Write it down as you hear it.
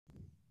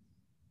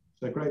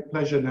It's a great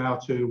pleasure now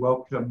to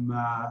welcome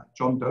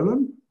John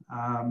Dolan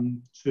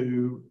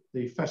to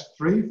the Fest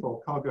 3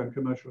 for Cargo and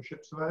Commercial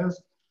Ship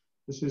Surveyors.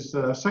 This is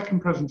the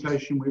second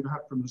presentation we've had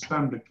from the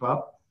Standard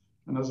Club.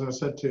 And as I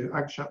said to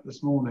Capt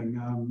this morning,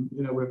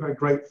 we're very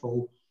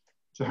grateful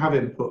to have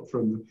input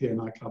from the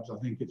P&I clubs. I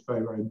think it's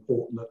very, very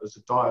important that there's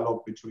a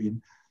dialogue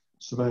between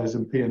surveyors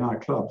and P&I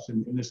clubs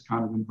in this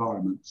kind of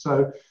environment.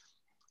 So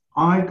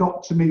I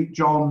got to meet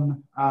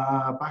John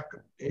back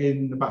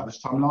in about this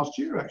time last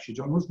year, actually,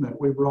 John, wasn't it?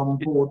 We were on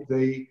board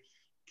the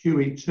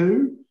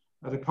QE2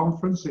 at a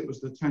conference. It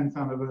was the 10th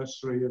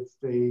anniversary of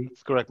the...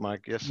 That's correct,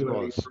 Mike. Yes, it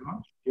was.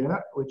 Branch.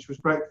 Yeah, which was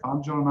great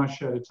fun. John and I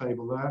shared a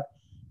table there.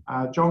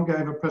 John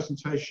gave a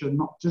presentation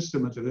not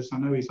dissimilar to this. I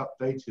know he's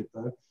updated,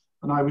 though.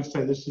 And I would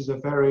say this is a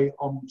very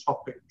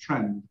on-topic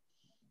trend.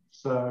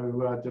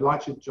 So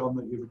delighted, John,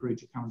 that you've agreed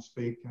to come and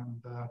speak.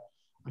 And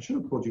I should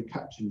have called you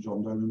Captain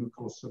John Dolan, of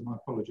course, so my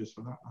apologies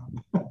for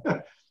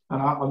that.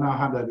 And I'll now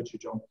hand over to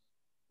John.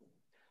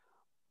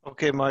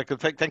 Okay, Michael,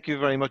 thank you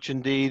very much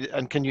indeed.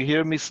 And can you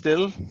hear me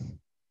still?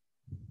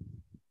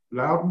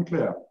 Loud and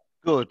clear.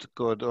 Good,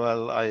 good.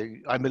 Well,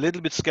 I'm a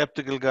little bit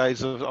skeptical,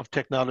 guys, of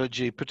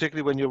technology,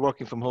 particularly when you're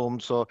working from home.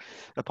 So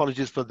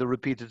apologies for the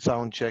repeated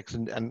sound checks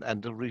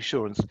and the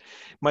reassurance.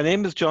 My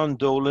name is John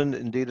Dolan,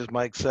 indeed, as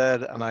Mike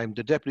said, and I'm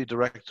the Deputy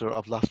Director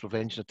of Loss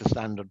Prevention at the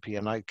Standard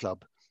P&I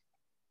Club.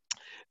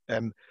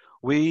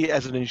 We,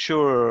 as an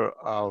insurer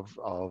of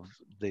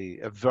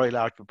a very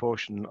large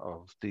proportion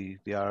of the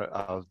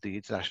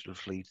international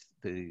fleet,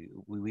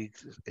 we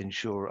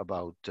insure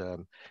about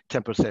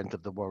 10%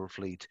 of the world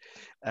fleet.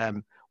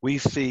 We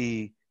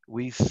see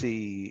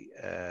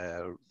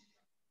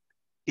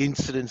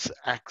incidents,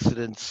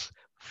 accidents,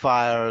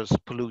 fires,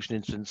 pollution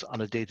incidents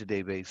on a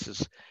day-to-day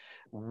basis.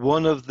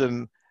 One of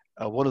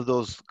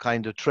those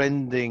kind of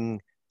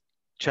trending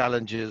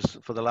challenges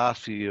for the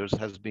last few years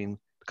has been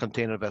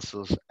container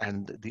vessels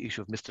and the issue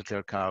of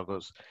misdeclared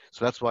cargoes.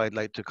 So that's why I'd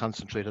like to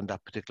concentrate on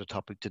that particular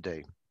topic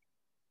today.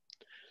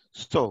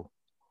 So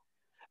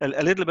a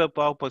little bit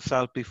about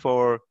myself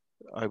before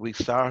we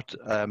start.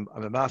 I'm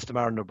a master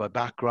mariner by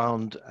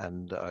background,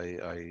 and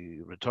I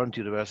returned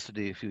to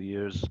university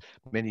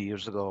many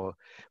years ago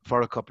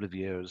for a couple of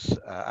years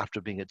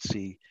after being at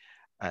sea.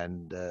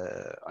 And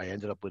I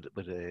ended up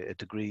with a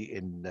degree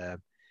in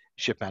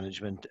ship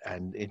management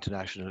and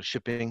international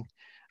shipping.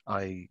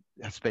 I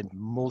have spent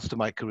most of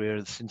my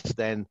career since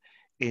then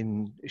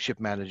in ship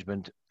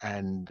management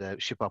and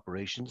ship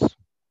operations,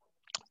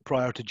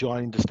 prior to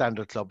joining the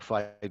Standard Club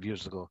 5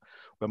 years ago,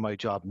 where my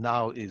job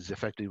now is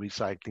effectively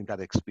recycling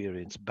that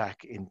experience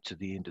back into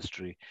the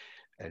industry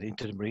and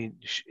into the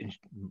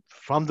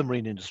from the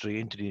marine industry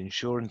into the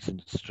insurance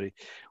industry,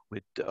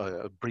 with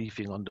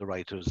briefing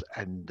underwriters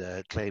and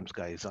claims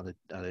guys on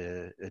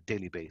a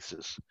daily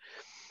basis.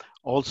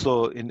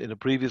 Also, in a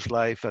previous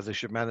life as a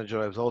ship manager,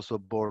 I was also a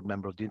board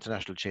member of the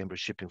International Chamber of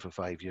Shipping for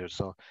 5 years.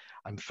 So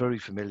I'm very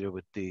familiar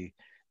with the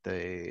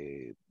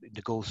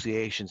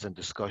negotiations and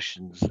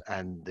discussions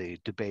and the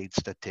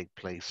debates that take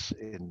place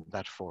in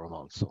that forum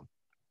also.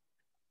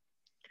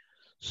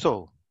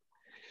 So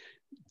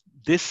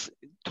this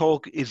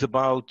talk is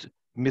about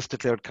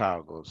misdeclared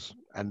cargoes.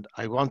 And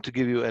I want to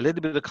give you a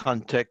little bit of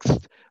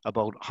context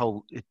about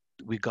how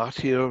we got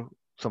here,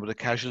 some of the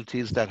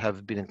casualties that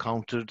have been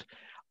encountered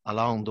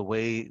along the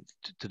way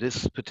to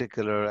this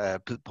particular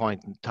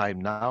point in time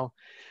now.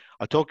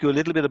 I'll talk to you a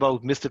little bit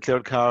about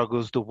misdeclared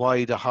cargoes, the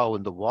why, the how,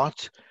 and the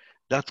what.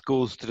 That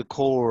goes to the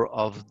core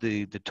of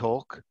the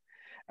talk.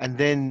 And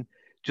then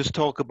just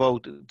talk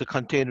about the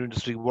container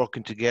industry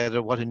working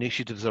together, what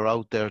initiatives are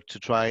out there to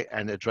try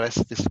and address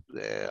this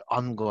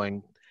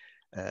ongoing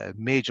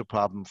major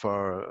problem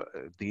for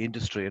the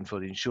industry and for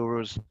the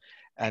insurers,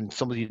 and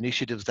some of the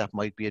initiatives that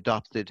might be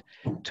adopted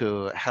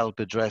to help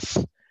address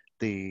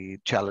the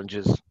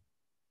challenges.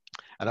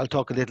 And I'll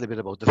talk a little bit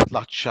about the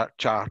slot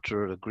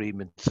charter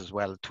agreements as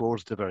well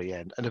towards the very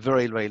end, in a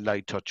very, very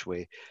light touch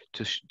way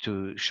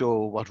to show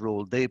what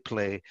role they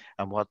play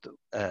and what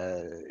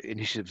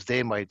initiatives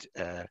they might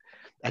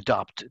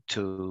adopt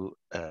to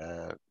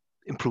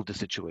improve the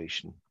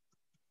situation.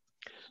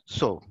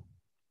 So,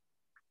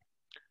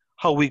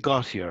 how we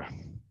got here,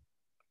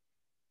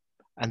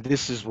 and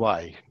this is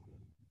why.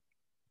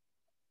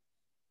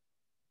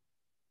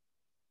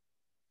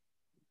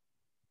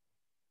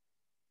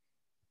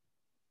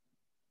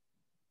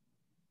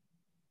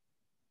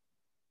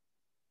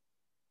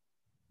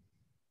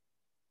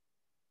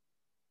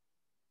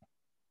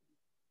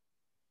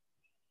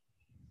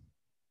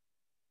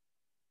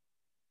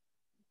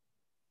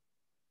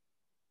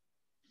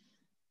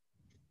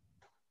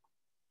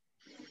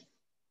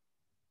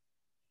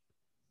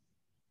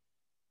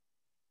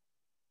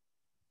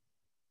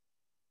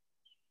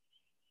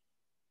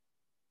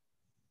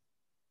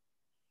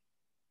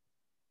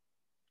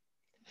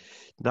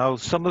 Now,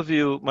 some of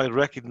you might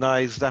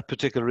recognize that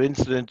particular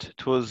incident.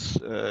 It was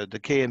the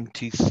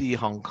KMTC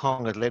Hong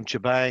Kong at Lem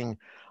Chabang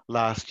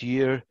last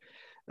year.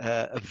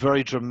 A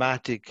very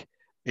dramatic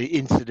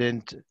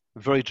incident,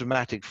 very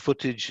dramatic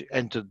footage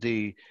entered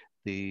the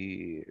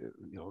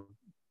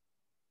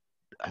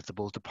I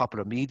suppose, the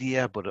popular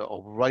media, but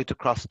right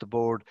across the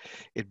board,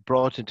 it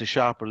brought into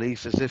sharp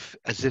relief,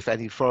 as if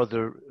any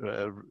further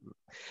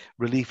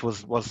relief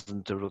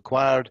wasn't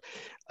required,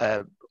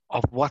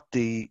 of what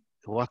the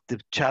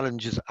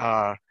challenges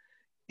are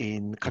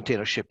in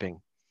container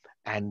shipping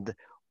and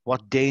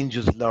what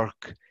dangers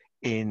lurk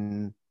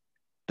in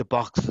the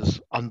boxes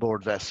on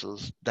board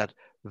vessels that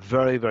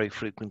very, very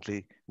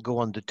frequently go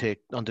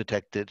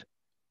undetected,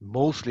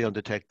 mostly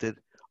undetected,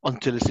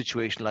 until a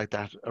situation like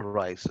that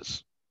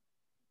arises.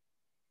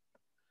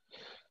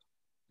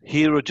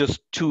 Here are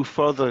just two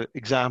further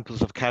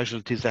examples of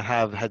casualties that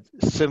have had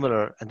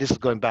similar, and this is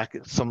going back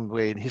some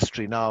way in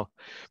history now,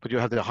 but you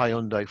have the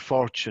Hyundai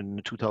Fortune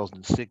in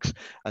 2006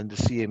 and the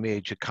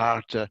CMA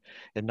Jakarta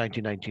in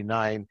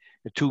 1999,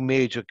 the two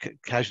major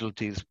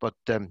casualties, but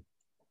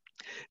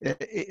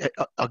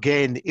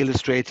again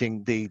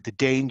illustrating the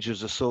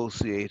dangers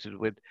associated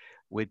with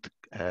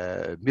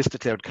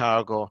misdeclared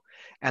cargo,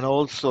 and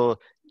also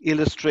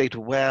illustrate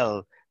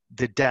well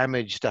the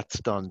damage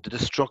that's done, the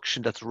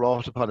destruction that's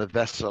wrought upon a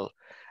vessel,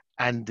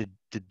 and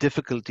the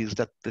difficulties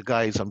that the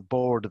guys on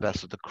board the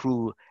vessel, the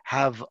crew,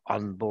 have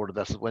on board the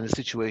vessel when a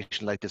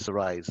situation like this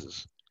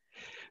arises.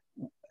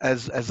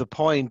 As a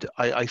point,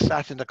 I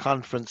sat in a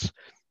conference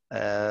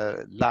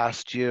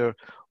last year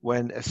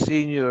when a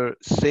senior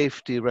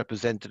safety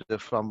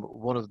representative from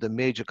one of the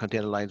major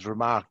container lines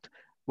remarked,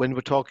 when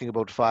we're talking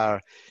about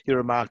fire, he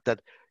remarked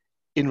that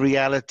in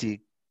reality,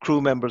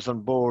 crew members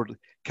on board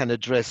can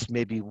address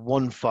maybe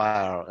one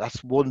fire.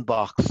 That's one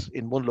box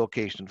in one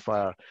location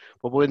fire.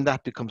 But when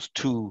that becomes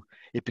two,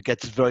 it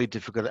gets very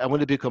difficult. And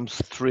when it becomes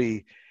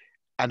three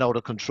and out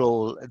of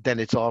control, then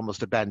it's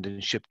almost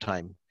abandoned ship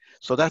time.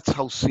 So that's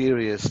how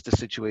serious the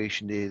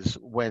situation is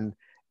when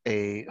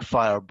a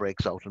fire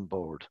breaks out on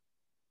board.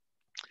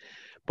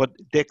 But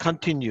they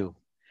continue,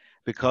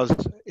 because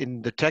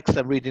in the text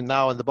I'm reading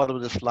now on the bottom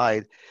of the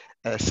slide,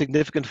 a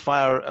significant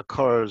fire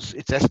occurs,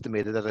 it's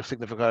estimated that a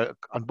significant fire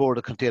on board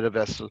a container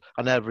vessel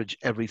on average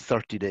every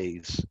 30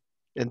 days.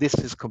 And this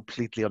is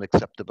completely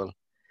unacceptable.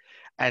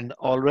 And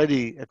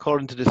already,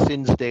 according to the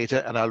SINS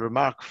data, and I'll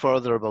remark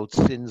further about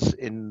SINS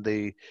in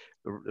the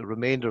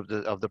remainder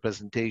of the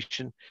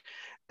presentation,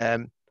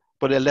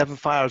 but 11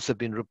 fires have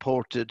been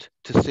reported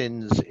to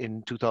SINS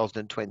in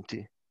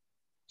 2020.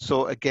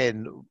 So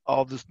again,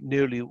 of this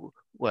nearly,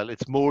 well,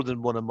 it's more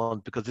than one a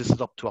month, because this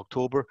is up to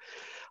October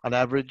on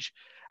average.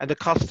 And the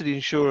cost of the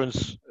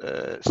insurance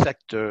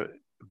sector,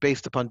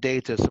 based upon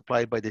data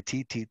supplied by the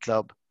TT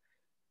Club,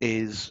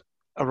 is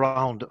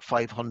around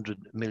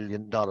 $500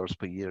 million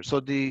per year. So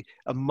the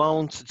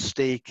amounts at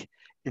stake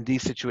in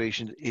these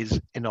situations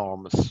is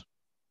enormous.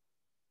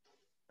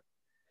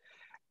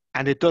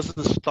 And it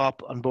doesn't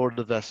stop on board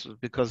the vessel,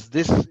 because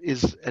this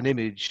is an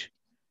image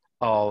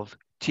of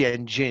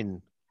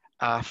Tianjin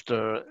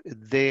after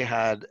they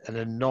had an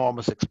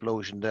enormous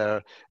explosion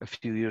there a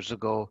few years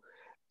ago.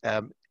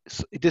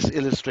 So this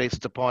illustrates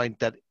the point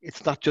that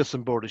it's not just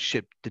on board a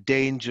ship. The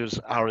dangers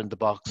are in the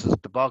boxes.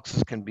 The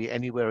boxes can be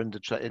anywhere in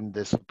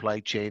the supply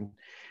chain.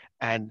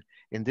 And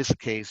in this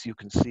case, you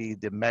can see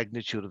the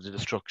magnitude of the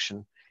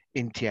destruction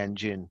in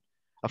Tianjin.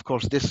 Of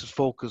course, this has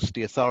focused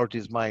the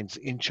authorities' minds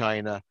in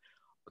China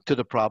to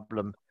the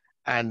problem,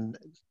 and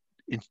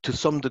to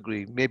some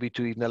degree, maybe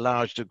to even a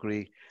large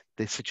degree,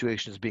 the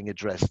situation is being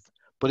addressed,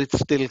 but it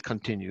still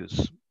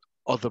continues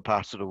other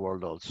parts of the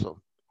world also.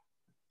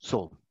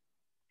 So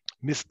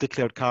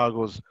misdeclared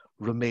cargoes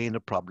remain a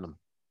problem.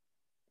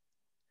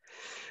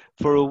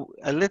 For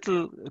a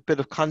little bit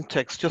of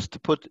context, just to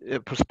put a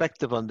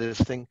perspective on this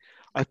thing,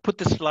 I've put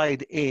the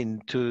slide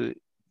in to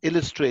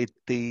illustrate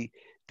the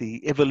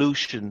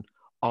evolution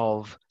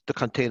of the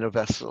container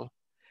vessel.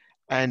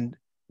 And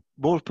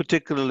more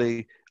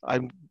particularly,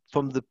 I'm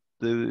from the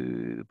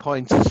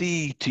point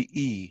C to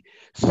E,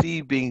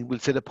 C being, we'll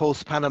say, the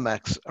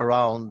post-Panamax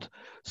around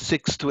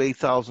 6,000 to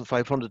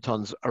 8,500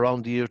 tons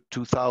around the year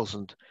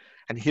 2000.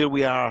 And here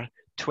we are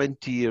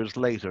 20 years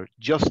later,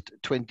 just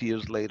 20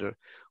 years later,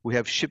 we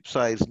have ship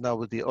size now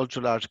with the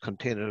ultra-large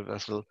container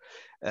vessel,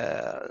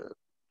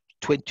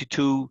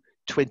 22,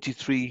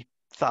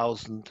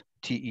 23,000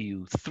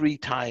 TEU, 3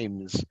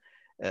 times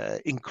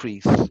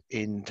increase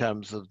in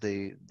terms of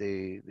the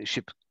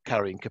ship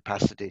carrying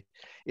capacity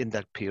in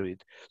that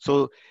period.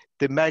 So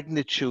the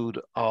magnitude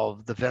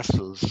of the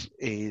vessels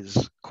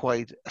is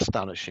quite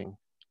astonishing,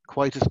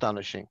 quite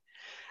astonishing.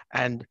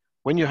 And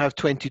when you have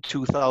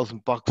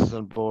 22,000 boxes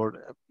on board,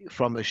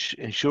 from an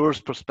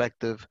insurer's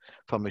perspective,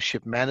 from a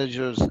ship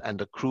manager's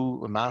and a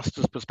crew, a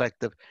master's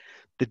perspective,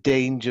 the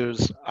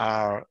dangers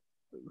are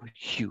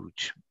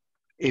huge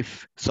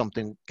if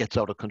something gets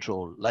out of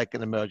control, like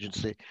an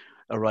emergency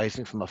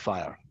arising from a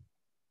fire.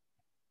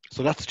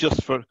 So that's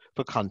just for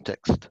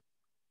context.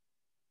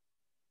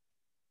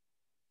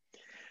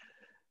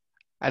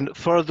 And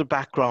further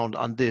background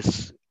on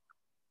this,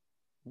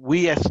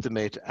 we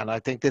estimate, and I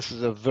think this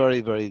is a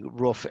very, very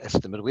rough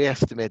estimate, we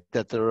estimate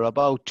that there are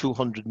about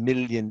 200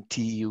 million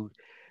TEU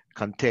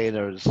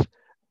containers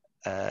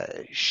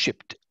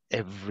shipped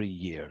every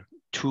year,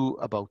 to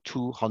about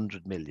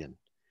 200 million.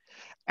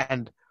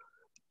 And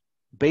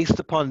based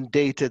upon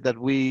data that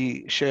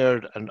we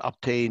shared and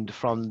obtained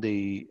from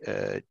the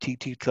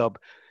TT Club,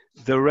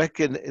 the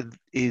reckon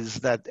is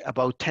that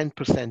about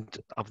 10%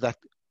 of that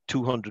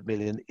 200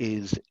 million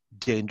is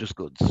dangerous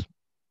goods.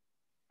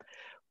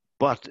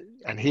 But,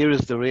 and here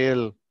is the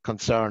real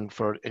concern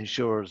for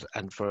insurers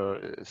and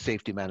for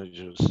safety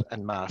managers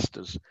and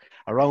masters,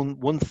 around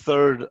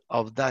 1/3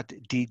 of that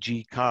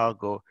DG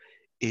cargo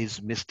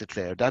is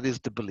misdeclared. That is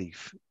the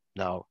belief.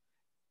 Now,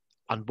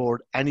 on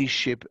board any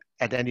ship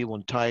at any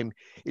one time,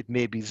 it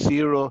may be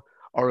zero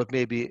or it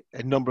may be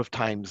a number of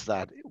times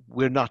that.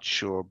 We're not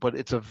sure, but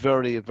it's a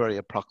very, very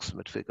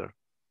approximate figure.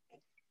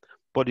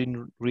 But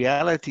in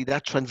reality,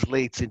 that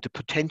translates into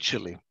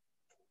potentially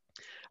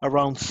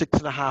around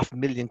 6.5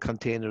 million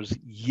containers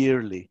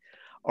yearly,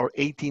 or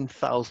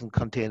 18,000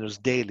 containers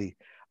daily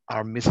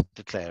are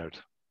misdeclared.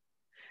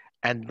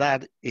 And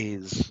that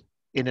is,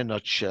 in a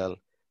nutshell,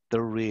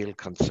 the real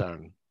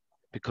concern,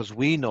 because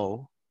we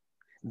know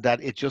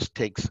that it just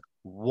takes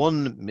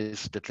one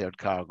misdeclared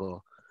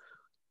cargo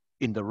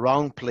in the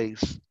wrong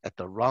place at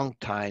the wrong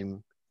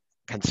time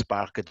can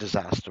spark a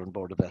disaster on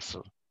board a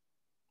vessel,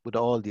 with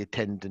all the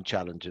attendant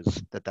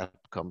challenges that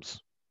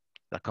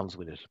comes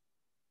with it.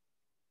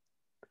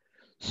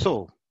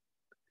 So,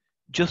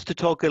 just to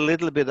talk a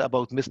little bit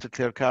about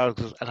misdeclared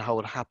cargoes and how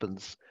it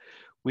happens,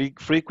 we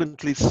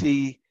frequently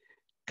see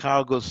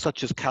cargoes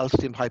such as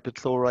calcium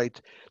hypochlorite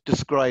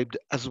described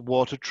as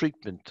water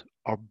treatment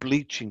or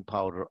bleaching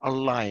powder or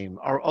lime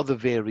or other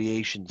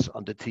variations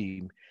on the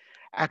theme.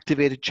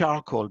 Activated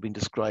charcoal being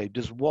described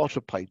as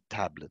water pipe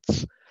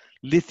tablets.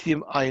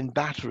 Lithium ion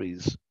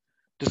batteries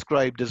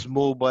described as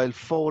mobile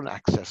phone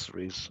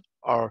accessories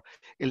or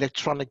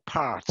electronic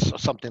parts or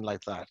something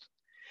like that.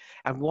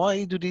 And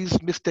why do these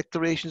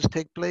misdeclarations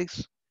take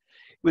place?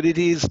 Well, it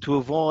is to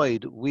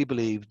avoid, we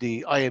believe,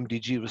 the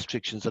IMDG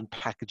restrictions on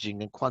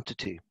packaging and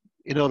quantity.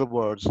 In other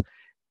words,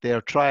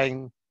 the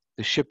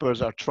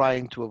shippers are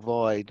trying to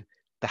avoid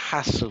the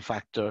hassle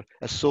factor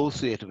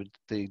associated with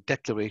the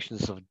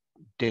declarations of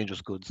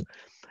dangerous goods,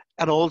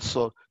 and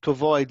also to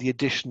avoid the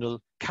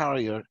additional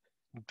carrier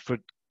for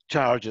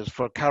charges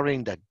for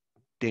carrying that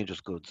dangerous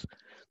goods.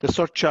 The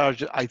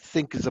surcharge, I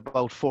think, is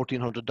about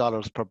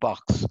 $1,400 per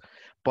box,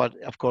 but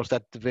of course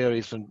that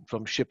varies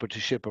from shipper to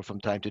shipper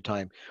from time to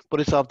time, but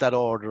it's of that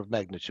order of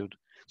magnitude.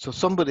 So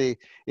somebody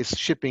is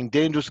shipping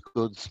dangerous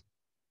goods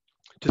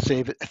to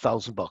save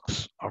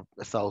 $1,000 or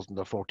 $1,000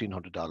 or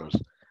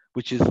 $1,400,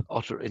 which is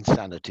utter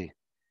insanity.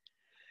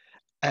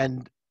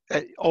 And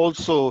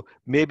also,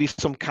 maybe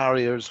some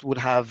carriers would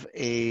have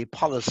a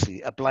policy,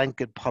 a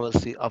blanket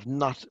policy of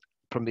not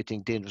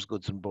permitting dangerous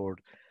goods on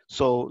board.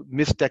 So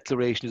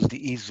misdeclaration is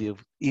the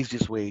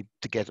easiest way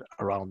to get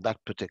around that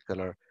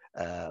particular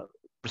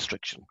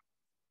restriction.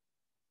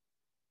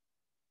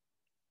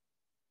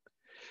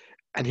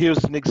 And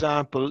here's an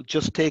example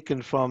just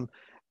taken from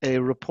a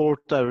report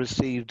I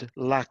received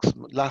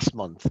last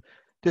month.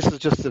 This is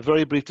just a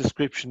very brief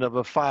description of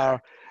a fire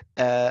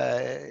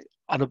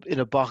in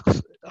a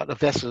box on a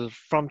vessel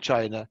from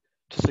China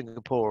to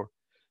Singapore.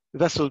 The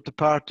vessel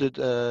departed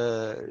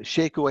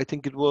Shekou, I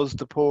think it was,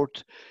 the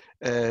port,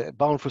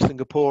 bound for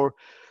Singapore.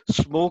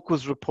 Smoke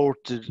was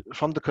reported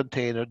from the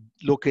container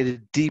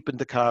located deep in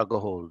the cargo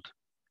hold,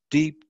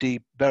 deep,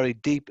 very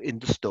deep in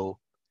the stow.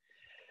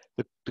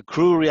 The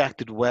crew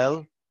reacted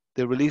well.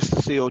 They released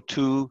the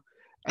CO2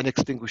 and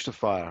extinguished the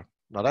fire.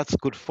 Now that's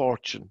good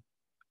fortune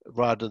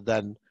rather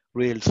than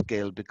real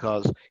skill,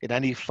 because in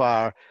any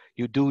fire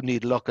you do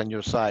need luck on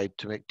your side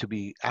to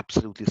be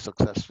absolutely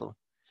successful.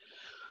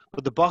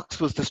 But the box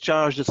was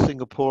discharged at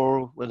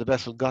Singapore when the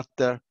vessel got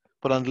there,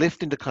 but on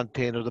lifting the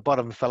container, the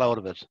bottom fell out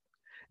of it,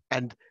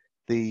 and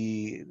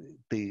the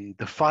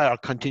fire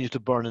continued to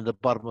burn in the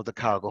bottom of the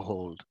cargo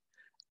hold.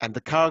 And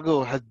the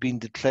cargo had been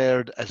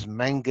declared as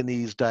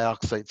manganese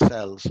dioxide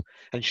cells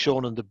and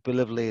shown on the bill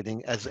of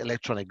lading as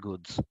electronic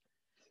goods.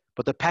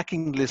 But the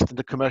packing list and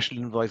the commercial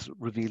invoice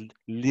revealed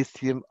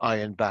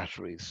lithium-ion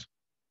batteries.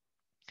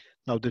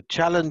 Now, the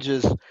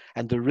challenges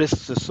and the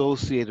risks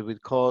associated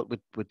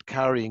with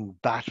carrying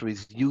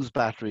batteries, used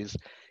batteries,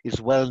 is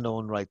well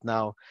known right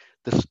now.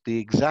 The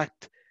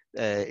exact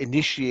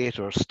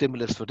initiator or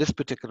stimulus for this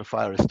particular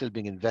fire is still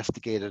being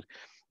investigated,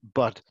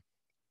 but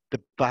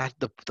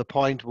the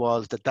point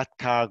was that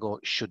cargo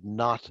should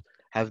not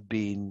have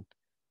been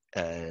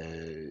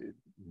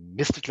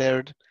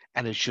misdeclared,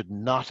 and it should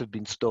not have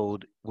been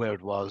stowed where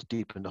it was,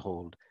 deep in the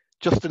hold.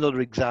 Just another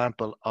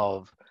example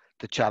of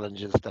the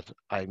challenges that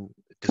I'm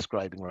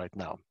describing right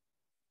now.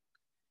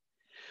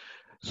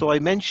 So I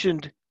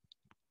mentioned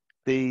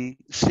the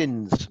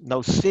SINS.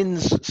 Now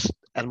SINS,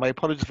 and my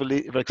apologies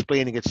for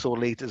explaining it so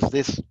late as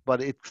this,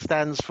 but it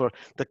stands for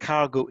the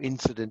Cargo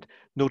Incident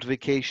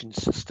Notification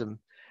System,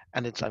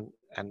 and it's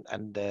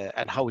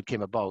and how it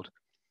came about.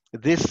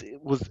 This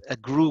was a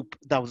group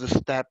that was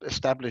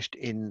established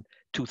in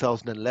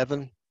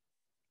 2011.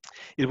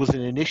 It was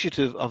an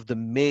initiative of the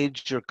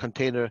major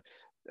container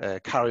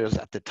carriers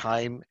at the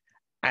time,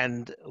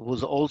 and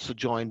was also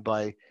joined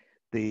by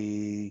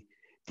the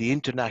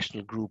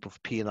international group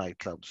of P&I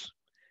clubs.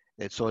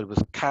 So it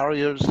was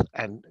carriers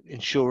and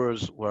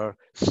insurers were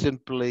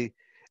simply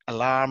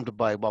alarmed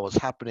by what was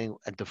happening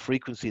and the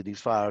frequency of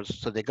these fires.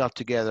 So they got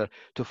together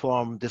to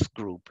form this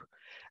group.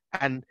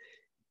 And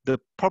the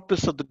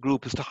purpose of the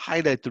group is to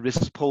highlight the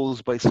risks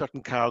posed by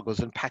certain cargoes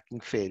and packing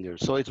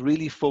failures. So it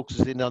really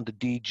focuses in on the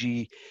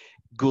DG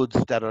goods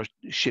that are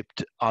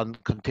shipped on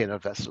container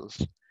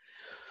vessels.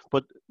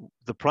 But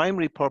the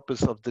primary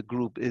purpose of the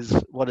group is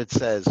what it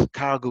says,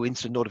 cargo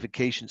incident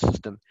notification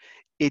system.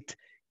 It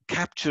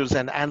captures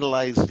and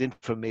analyzes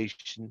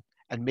information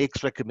and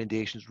makes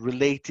recommendations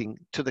relating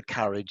to the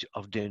carriage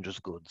of dangerous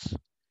goods.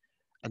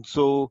 And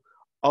so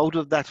out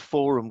of that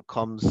forum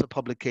comes a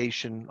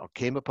publication, or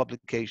came a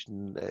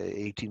publication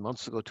 18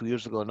 months ago, 2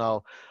 years ago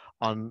now,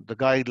 on the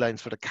guidelines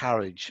for the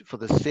carriage, for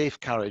the safe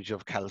carriage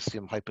of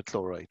calcium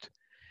hypochlorite.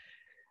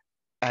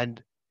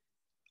 And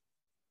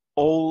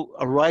all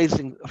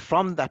arising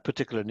from that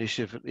particular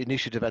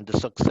initiative and the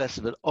success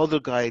of it, other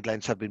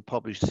guidelines have been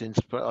published since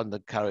on the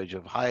carriage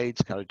of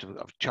hides, carriage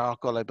of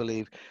charcoal, I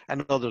believe,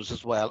 and others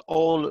as well,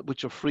 all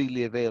which are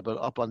freely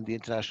available up on the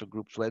international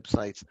group's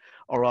websites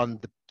or on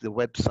the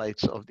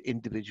websites of the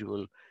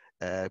individual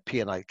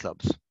P&I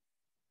clubs.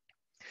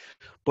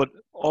 But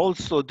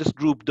also this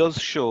group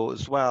does show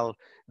as well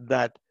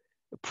that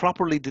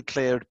properly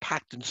declared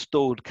packed and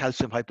stowed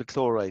calcium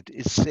hypochlorite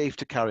is safe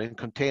to carry in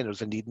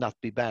containers and need not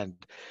be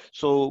banned.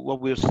 So what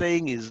we're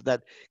saying is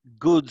that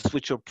goods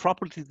which are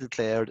properly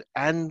declared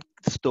and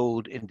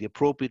stowed in the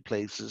appropriate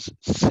places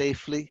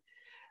safely,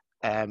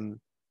 and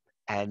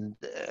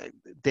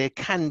they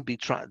can be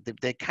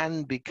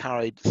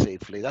carried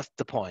safely. That's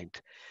the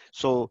point.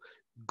 So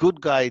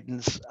good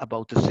guidance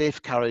about the safe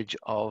carriage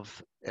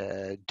of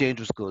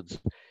dangerous goods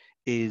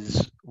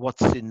is what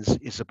SINS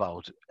is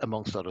about,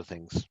 amongst other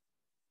things.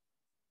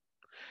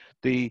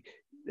 The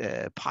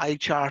pie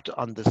chart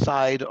on the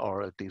side,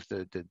 or at least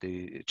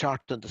the chart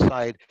on the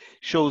side,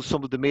 shows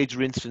some of the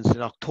major incidents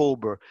in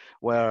October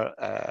where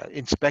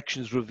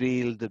inspections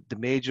revealed the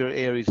major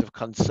areas of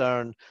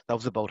concern. That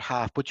was about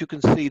half. But you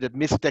can see that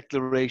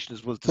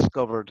misdeclarations was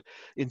discovered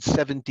in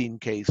 17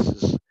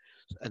 cases.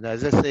 And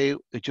as I say,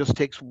 it just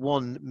takes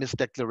one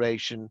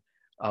misdeclaration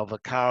of a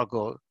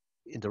cargo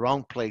in the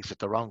wrong place at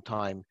the wrong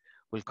time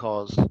will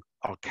cause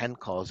or can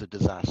cause a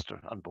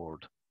disaster on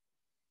board.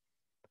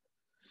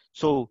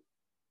 So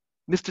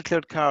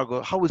misdeclared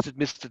cargo, how is it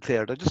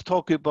misdeclared? I'll just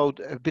talk about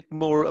a bit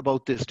more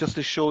about this, just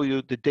to show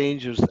you the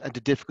dangers and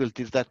the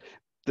difficulties that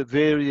the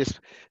various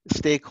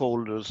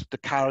stakeholders, the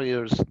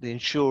carriers, the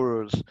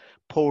insurers,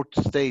 port,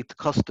 state,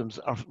 customs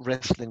are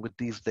wrestling with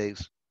these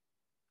days.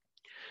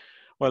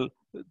 Well,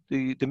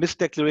 the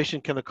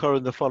misdeclaration can occur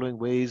in the following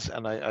ways,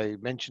 and I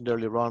mentioned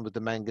earlier on with the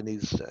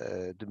manganese,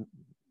 the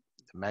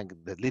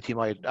lithium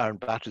iron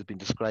battery has been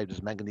described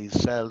as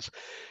manganese cells.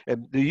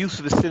 The use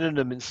of a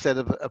synonym instead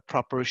of a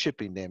proper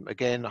shipping name.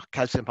 Again,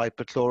 calcium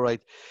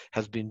hypochlorite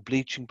has been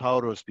bleaching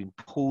powder, it's been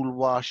pool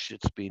wash,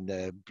 it's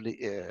been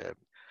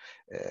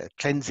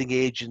cleansing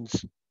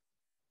agents.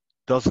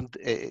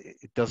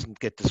 It doesn't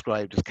get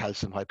described as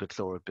calcium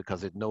hypochlorite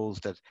because it knows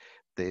that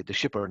the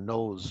shipper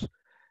knows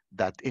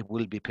that it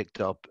will be picked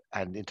up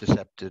and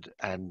intercepted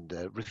and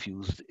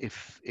refused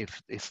if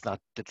it's not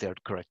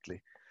declared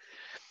correctly.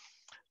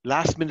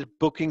 Last minute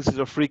bookings is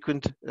a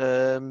frequent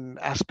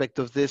aspect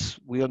of this.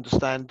 We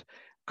understand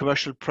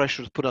commercial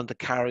pressure is put on the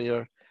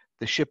carrier.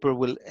 The shipper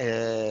will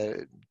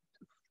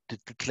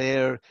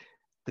declare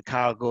the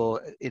cargo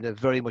in a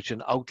very much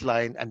an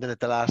outline, and then at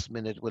the last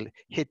minute will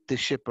hit the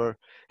shipper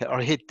or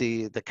hit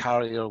the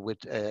carrier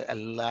with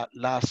a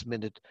last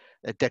minute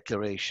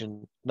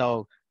declaration.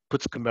 Now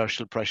puts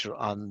commercial pressure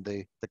on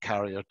the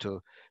carrier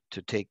to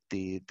take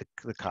the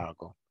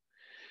cargo.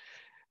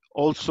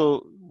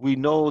 Also, we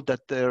know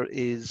that there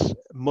is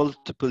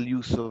multiple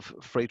use of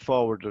freight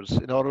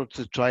forwarders. In order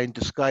to try and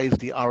disguise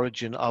the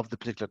origin of the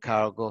particular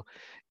cargo,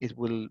 it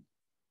will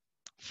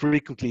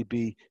frequently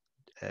be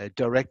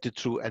directed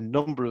through a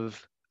number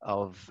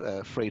of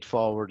freight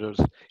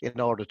forwarders in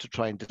order to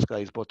try and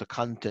disguise both the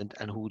content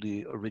and who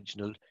the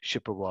original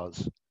shipper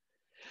was.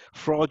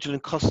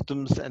 Fraudulent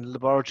customs and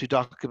laboratory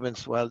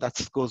documents, well,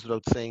 that goes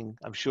without saying.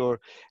 I'm sure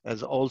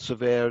as all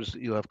surveyors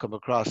you have come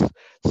across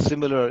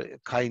similar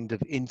kind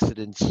of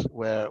incidents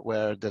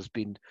where there's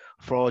been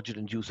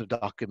fraudulent use of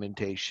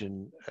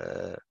documentation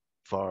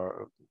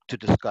to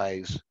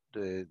disguise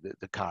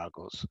the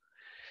cargoes.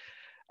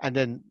 And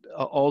then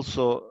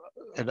also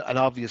an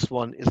obvious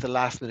one is the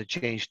last minute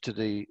change to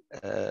the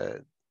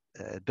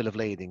bill of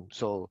lading.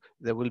 So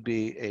there will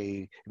be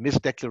a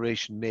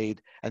misdeclaration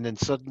made, and then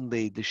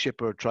suddenly the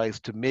shipper tries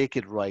to make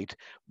it right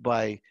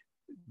by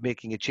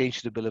making a change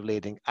to the bill of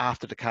lading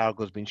after the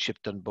cargo has been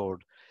shipped on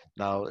board.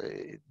 Now,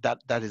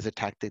 that is a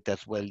tactic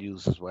that's well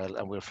used as well,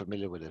 and we're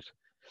familiar with it.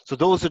 So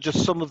those are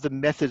just some of the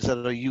methods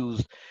that are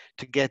used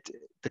to get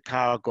the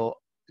cargo,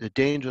 the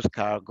dangerous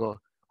cargo,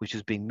 which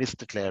is being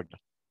misdeclared,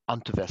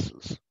 onto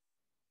vessels.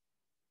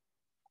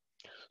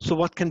 So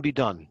what can be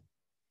done?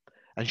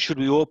 And should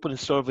we open and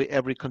survey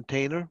every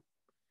container?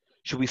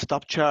 Should we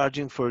stop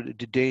charging for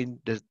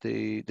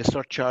the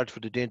surcharge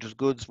for the dangerous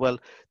goods? Well,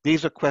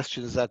 these are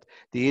questions that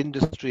the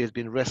industry has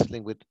been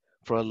wrestling with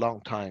for a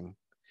long time.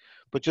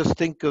 But just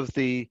think of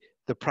the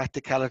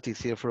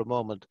practicalities here for a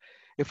moment.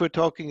 If we're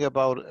talking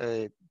about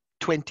a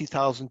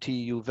 20,000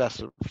 TEU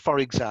vessel, for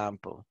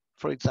example,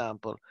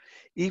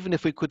 even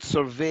if we could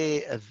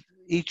survey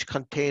each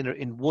container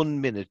in 1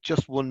 minute,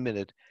 just 1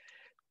 minute,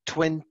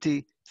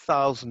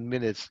 20,000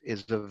 minutes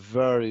is a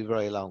very,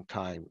 very long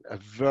time, a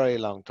very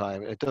long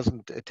time. It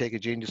doesn't take a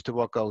genius to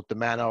work out the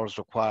man hours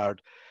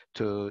required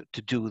to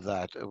do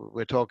that.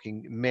 We're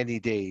talking many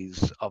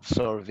days of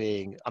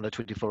surveying on a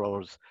 24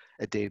 hours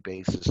a day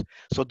basis.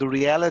 So the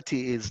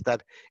reality is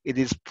that it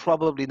is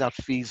probably not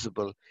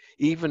feasible,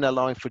 even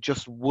allowing for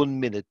just 1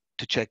 minute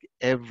to check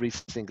every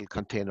single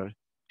container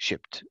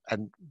shipped.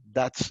 And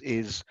that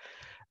is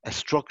a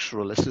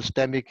structural, a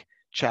systemic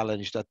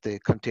challenge that the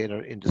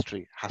container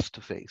industry has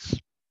to face.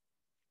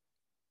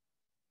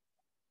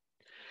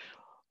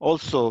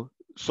 Also,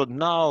 so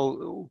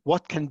now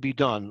what can be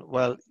done?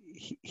 Well,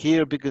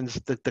 here begins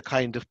the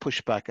kind of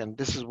pushback, and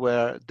this is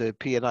where the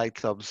P&I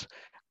clubs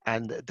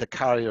and the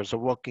carriers are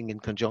working in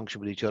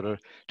conjunction with each other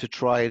to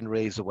try and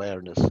raise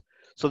awareness.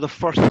 So the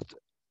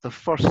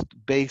first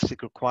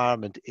basic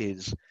requirement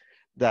is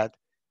that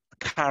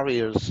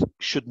carriers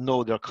should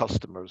know their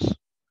customers.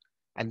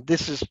 And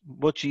this is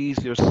much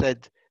easier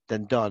said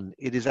than done.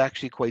 It is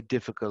actually quite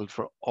difficult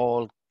for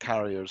all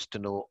carriers to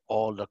know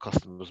all their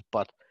customers,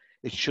 but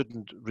it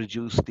shouldn't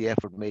reduce the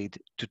effort made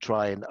to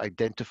try and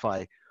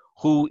identify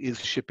who is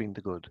shipping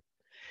the good.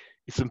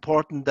 It's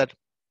important that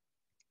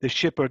the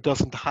shipper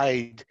doesn't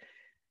hide,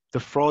 the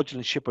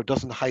fraudulent shipper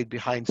doesn't hide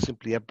behind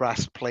simply a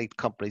brass plate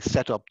company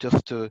set up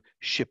just to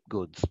ship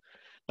goods.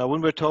 Now,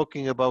 when we're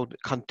talking about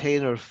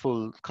container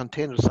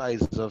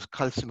sizes of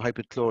calcium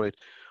hypochlorite,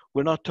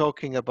 we're not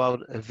talking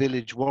about a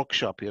village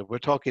workshop here. We're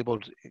talking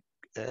about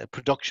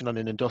production on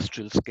an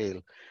industrial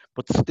scale,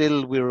 but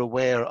still we're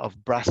aware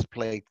of brass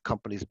plate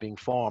companies being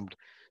formed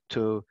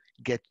to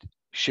get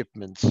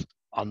shipments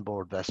on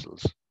board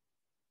vessels.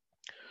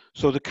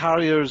 So the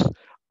carriers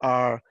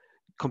are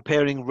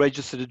comparing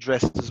registered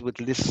addresses with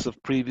lists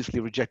of previously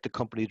rejected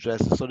company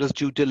addresses. So there's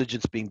due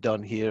diligence being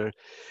done here.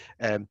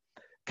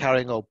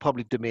 Carrying out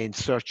public domain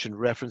search and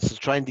references,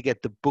 trying to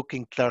get the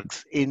booking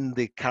clerks in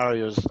the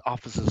carriers'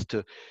 offices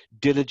to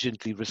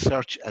diligently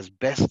research as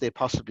best they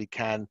possibly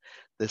can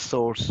the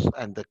source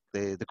and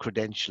the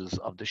credentials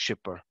of the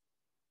shipper.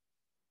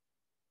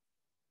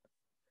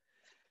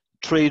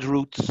 Trade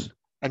routes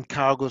and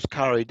cargoes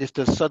carried. If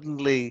there's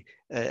suddenly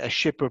a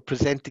shipper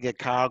presenting a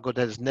cargo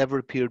that has never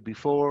appeared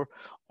before,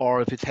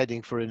 or if it's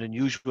heading for an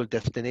unusual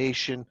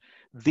destination,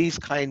 these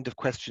kind of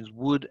questions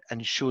would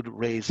and should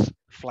raise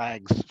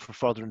flags for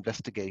further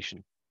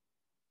investigation.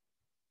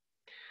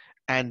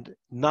 And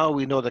now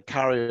we know that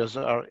carriers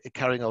are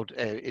carrying out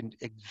an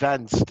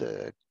advanced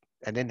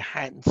and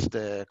enhanced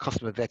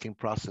customer vetting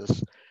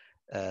process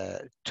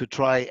to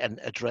try and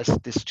address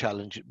this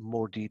challenge in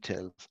more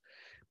details,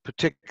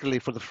 particularly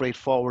for the freight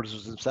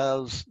forwarders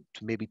themselves,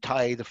 to maybe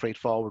tie the freight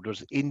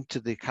forwarders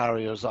into the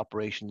carriers'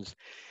 operations,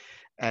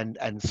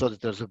 and so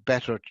that there's a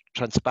better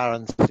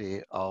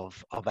transparency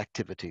of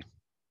activity.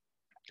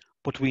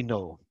 But we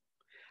know,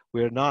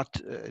 we're not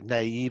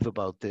naive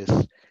about this.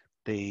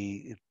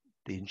 The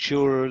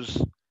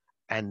insurers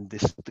and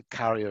the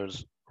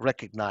carriers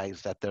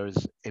recognize that there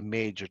is a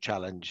major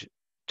challenge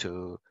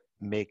to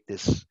make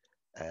this,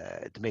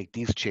 to make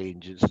these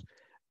changes,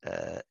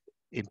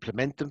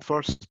 implement them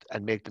first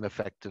and make them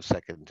effective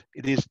second.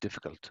 It is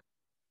difficult.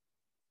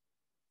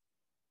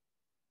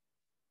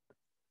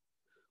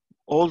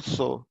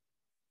 Also,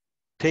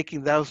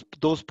 taking those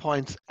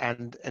points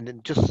and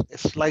then just a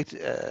slight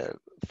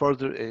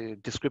further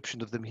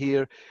description of them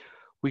here,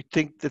 we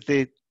think that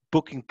the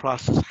booking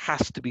process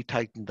has to be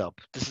tightened up.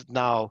 This is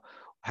now,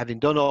 having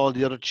done all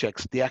the other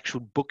checks, the actual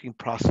booking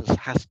process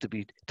has to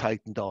be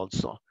tightened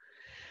also.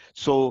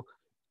 So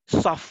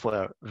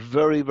software,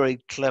 very, very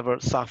clever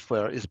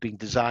software is being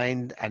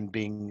designed and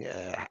being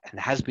and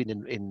has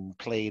been in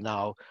play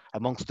now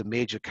amongst the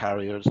major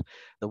carriers.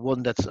 The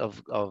one that's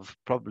of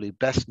probably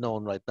best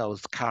known right now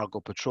is Cargo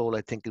Patrol.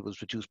 I think it was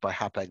produced by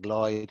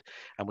Hapag-Lloyd,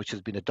 and which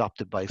has been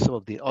adopted by some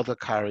of the other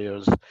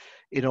carriers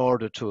in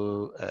order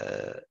to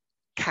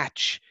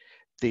catch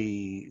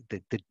the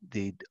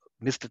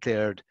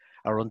misdeclared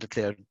or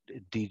undeclared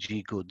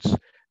DG goods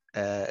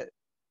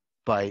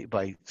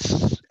by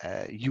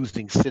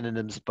using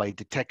synonyms, by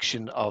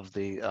detection of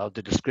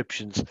the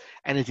descriptions.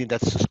 Anything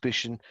that's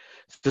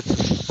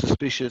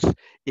suspicious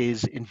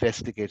is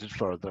investigated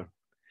further.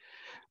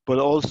 But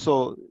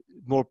also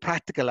more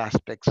practical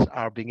aspects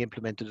are being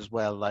implemented as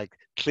well, like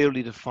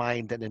clearly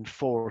defined and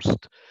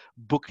enforced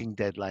booking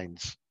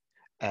deadlines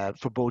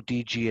for both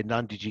DG and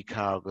non-DG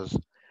cargoes,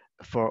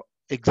 for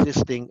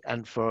existing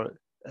and for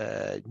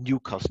new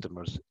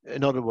customers.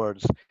 In other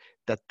words,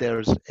 that there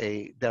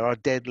are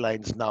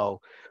deadlines now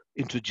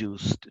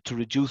introduced to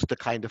reduce the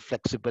kind of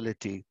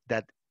flexibility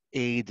that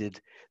aided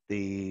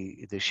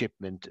the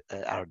shipment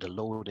or the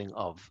loading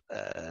of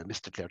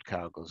misdeclared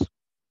cargoes.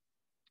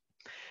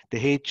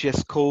 The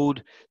HS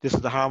code, this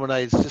is the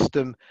harmonized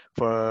system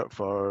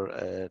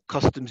for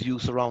customs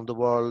use around the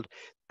world.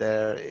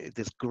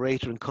 There's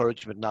greater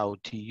encouragement now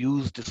to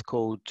use this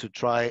code to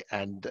try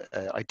and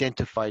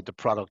identify the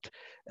product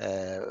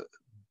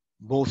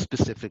most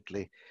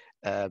specifically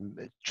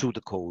through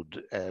the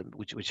code,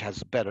 which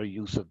has better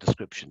use of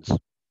descriptions.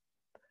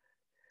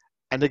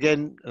 And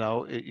again,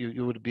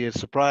 you would be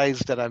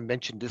surprised that I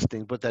mentioned this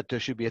thing, but that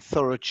there should be a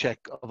thorough check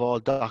of all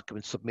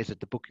documents submitted at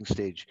the booking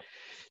stage.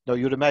 Now,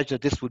 you'd imagine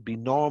that this would be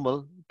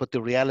normal, but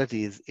the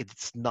reality is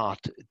it's not,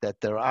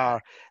 that there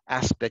are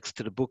aspects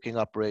to the booking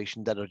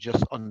operation that are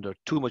just under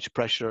too much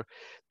pressure.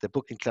 The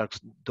booking clerks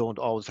don't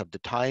always have the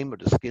time or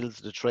the skills,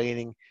 the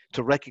training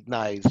to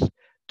recognize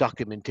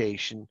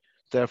documentation.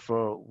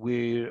 Therefore,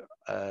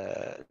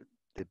 the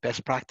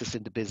best practice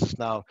in the business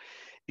now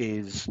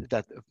is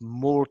that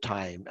more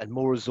time and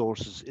more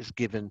resources is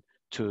given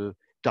to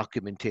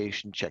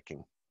documentation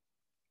checking.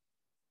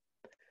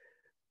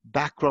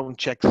 Background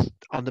checks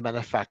on the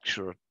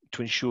manufacturer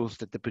to ensure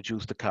that they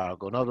produce the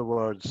cargo. In other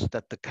words,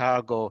 that the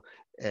cargo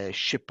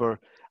shipper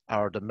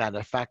or the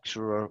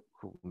manufacturer,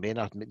 who may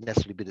not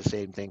necessarily be the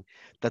same thing,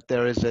 that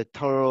there is a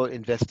thorough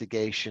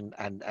investigation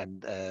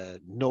and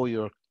know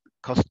your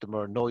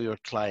customer, know your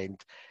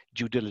client,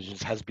 due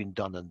diligence has been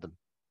done on them.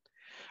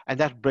 And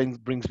that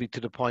brings me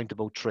to the point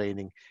about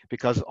training,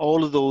 because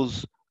all of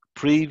those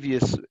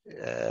previous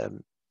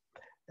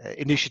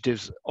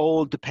initiatives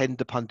all depend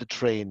upon the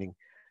training,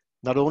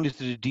 not only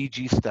to the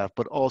DG staff,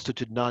 but also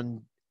to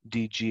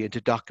non-DG and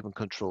to document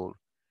control.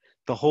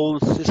 The whole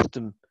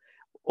system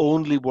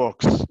only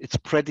works, it's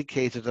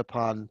predicated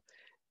upon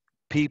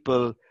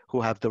people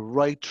who have the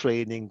right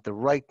training, the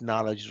right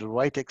knowledge, the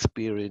right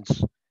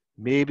experience,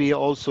 maybe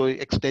also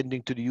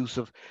extending to the use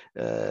of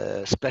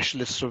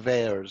specialist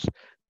surveyors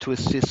to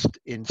assist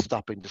in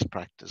stopping this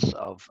practice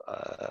of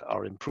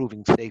or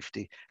improving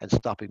safety and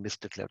stopping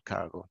misdeclared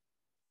cargo.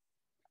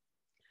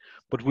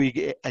 But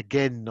we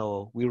again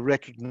know, we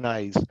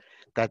recognize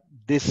that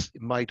this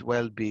might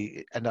well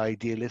be an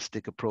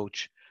idealistic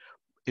approach.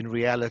 In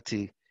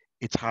reality,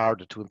 it's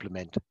harder to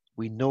implement.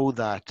 We know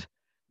that,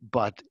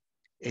 but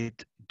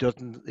it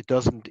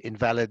doesn't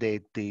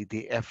invalidate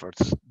the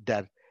efforts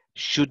that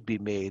should be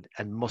made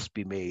and must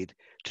be made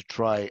to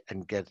try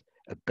and get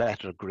a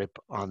better grip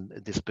on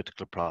this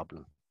particular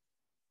problem.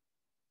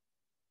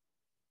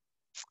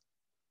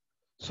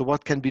 So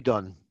what can be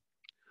done?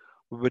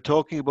 We were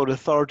talking about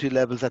authority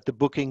levels at the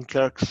booking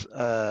clerk's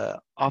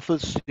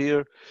office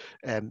here.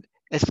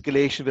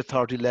 Escalation of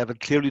authority level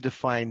clearly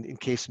defined in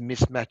case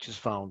mismatch is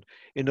found.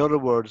 In other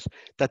words,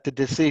 that the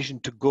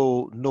decision to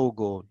go, no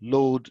go,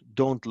 load,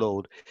 don't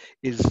load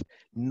is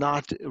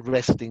not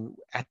resting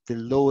at the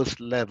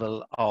lowest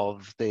level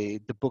of the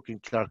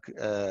booking clerk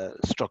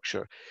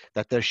structure,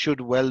 that there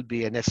should well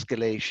be an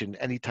escalation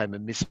anytime a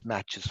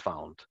mismatch is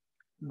found.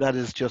 That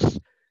is just,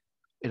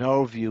 in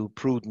our view,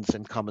 prudence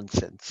and common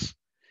sense.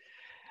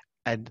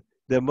 And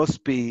there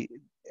must be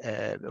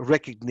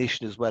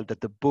recognition as well that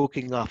the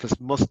booking office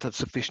must have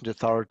sufficient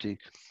authority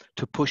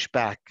to push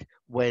back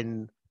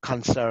when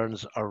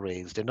concerns are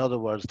raised. In other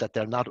words, that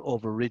they're not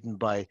overridden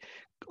by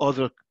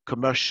other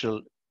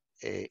commercial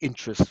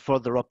interests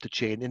further up the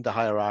chain in the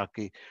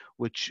hierarchy,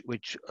 which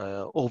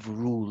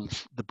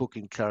overrules the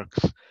booking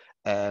clerk's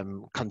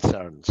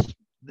concerns.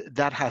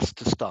 That has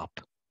to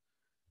stop.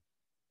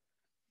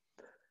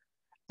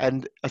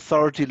 And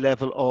authority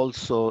level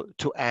also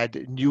to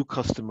add new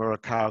customer or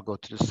cargo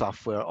to the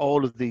software.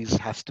 All of these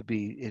has to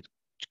be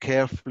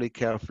carefully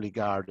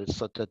guarded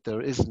so that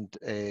there isn't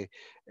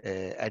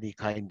any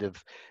kind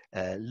of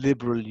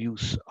liberal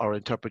use or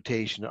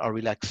interpretation or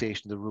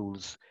relaxation of the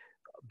rules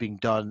being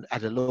done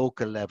at a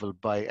local level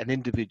by an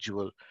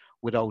individual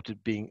without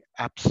it being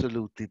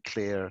absolutely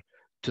clear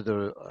to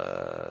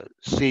the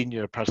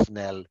senior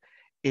personnel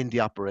in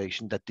the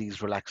operation that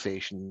these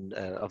relaxation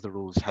of the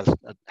rules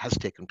has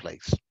taken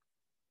place.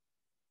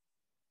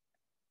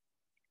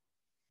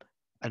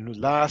 And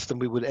last,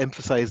 and we would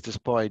emphasize this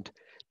point,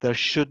 there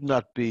should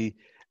not be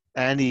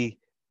any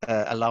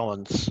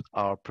allowance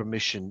or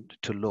permission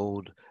to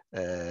load,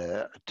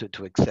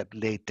 to accept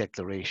late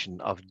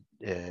declaration of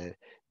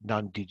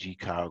non-DG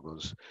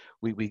cargoes.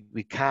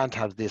 We can't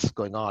have this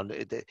going on.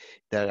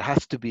 There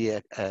has to be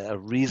a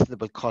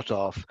reasonable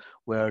cutoff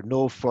where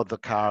no further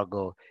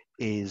cargo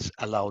is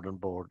allowed on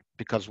board,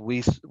 because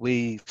we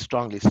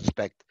strongly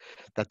suspect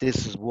that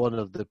this is one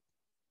of the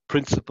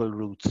principal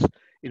routes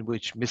in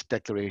which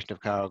misdeclaration of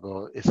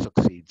cargo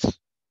succeeds,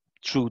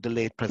 through the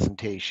late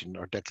presentation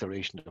or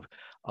declaration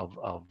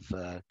of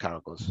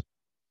cargoes.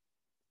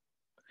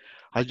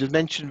 I just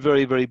mentioned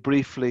very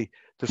briefly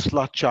the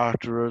slot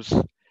charterers.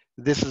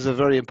 This is a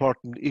very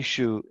important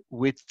issue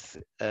with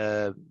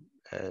the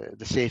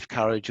safe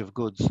carriage of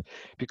goods,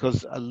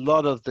 because a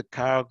lot of the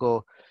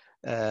cargo,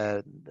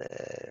 the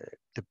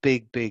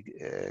big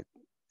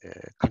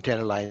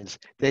container lines,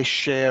 they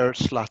share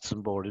slots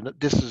on board. And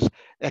this is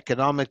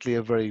economically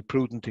a very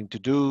prudent thing to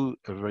do,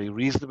 a very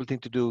reasonable thing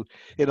to do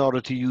in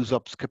order to use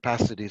up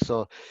capacity.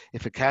 So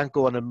if it can't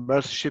go on a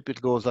MRS ship,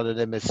 it goes on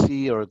an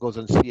MSC or it goes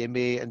on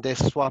CMA, and they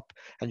swap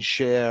and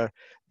share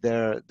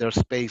their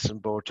space on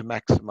board to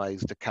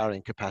maximize the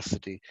carrying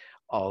capacity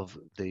of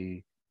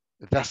the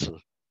vessel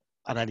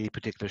on any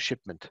particular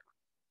shipment.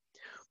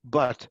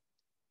 But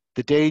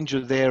the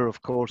danger there,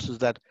 of course, is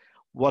that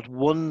what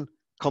one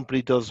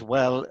company does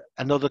well,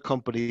 another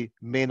company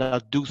may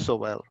not do so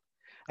well.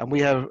 And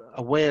we are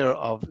aware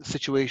of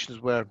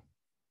situations where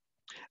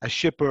a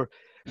shipper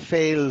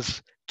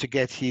fails to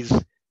get his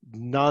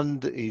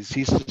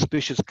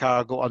suspicious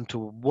cargo onto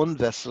one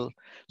vessel,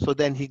 so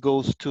then he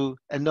goes to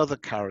another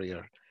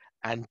carrier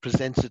and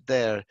presents it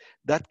there.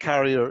 That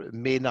carrier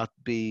may not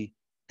be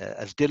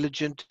as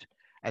diligent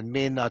and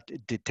may not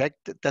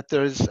detect that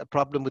there is a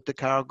problem with the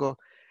cargo,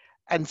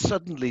 and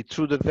suddenly,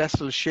 through the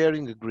vessel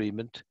sharing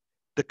agreement,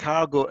 the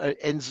cargo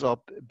ends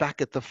up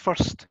back at the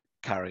first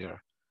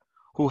carrier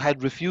who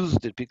had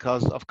refused it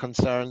because of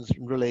concerns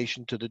in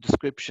relation to the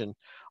description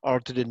or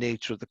to the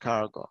nature of the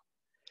cargo.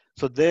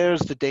 So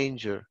there's the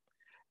danger.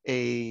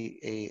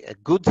 A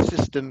good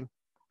system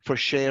for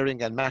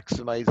sharing and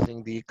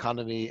maximizing the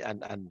economy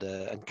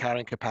and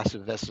carrying capacity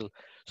of vessel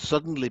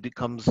suddenly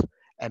becomes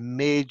a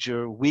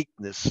major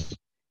weakness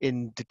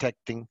in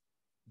detecting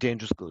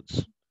dangerous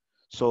goods.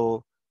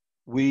 So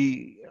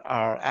we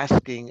are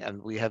asking,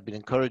 and we have been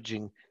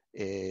encouraging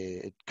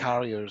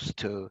carriers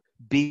to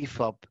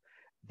beef up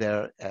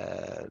their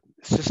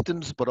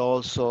systems, but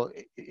also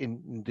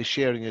in the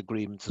sharing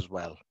agreements as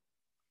well.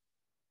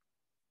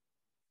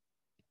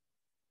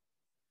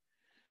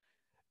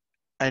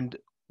 And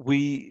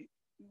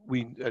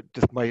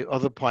just my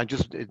other point,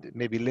 just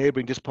maybe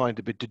laboring this point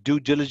a bit, the due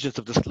diligence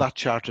of the slot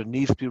charter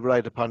needs to be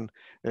relied upon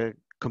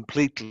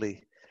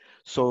completely.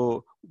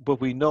 So, but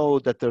we know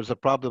that there's a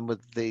problem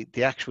with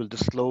the actual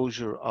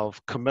disclosure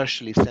of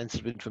commercially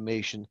sensitive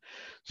information.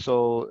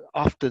 So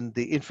often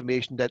the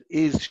information that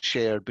is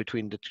shared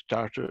between the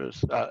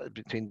charters,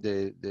 between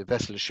the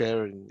vessel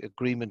sharing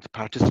agreement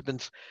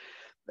participants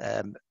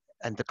and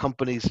the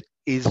companies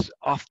is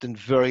often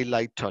very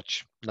light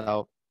touch.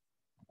 Now,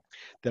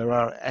 there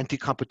are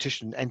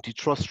anti-competition,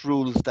 antitrust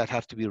rules that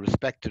have to be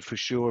respected for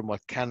sure, and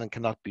what can and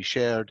cannot be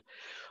shared.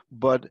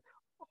 But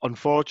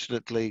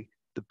unfortunately,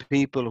 the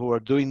people who are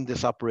doing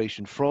this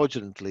operation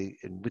fraudulently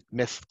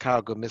with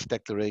cargo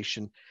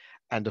misdeclaration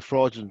and the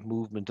fraudulent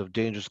movement of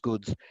dangerous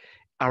goods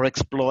are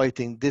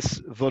exploiting this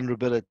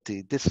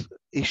vulnerability, this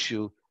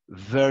issue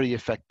very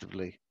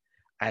effectively.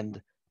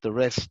 And the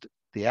rest,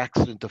 the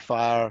accident, the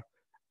fire,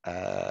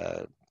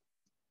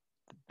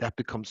 that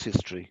becomes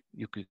history.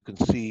 You can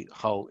see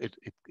how it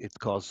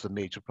causes a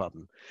major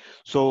problem.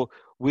 So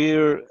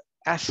we're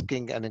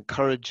asking and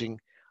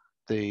encouraging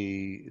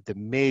the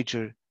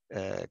major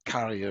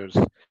carriers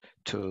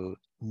to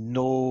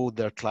know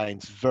their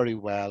clients very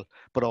well,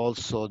 but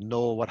also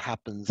know what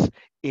happens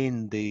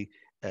in the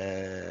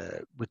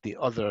with the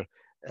other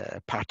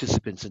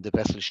participants in the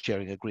vessel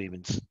sharing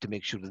agreements to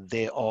make sure that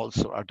they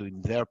also are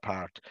doing their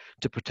part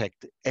to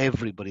protect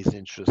everybody's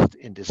interest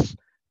in this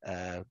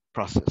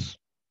process.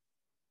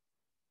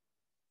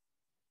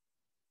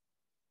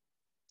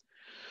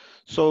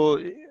 So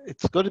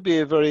it's going to be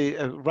a very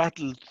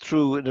rattled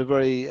through in a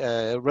very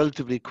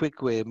relatively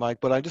quick way, Mike,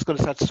 but I'm just going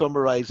to start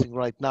summarizing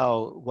right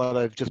now what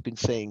I've just been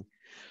saying.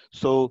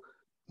 So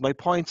my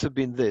points have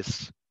been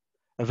this.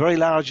 A very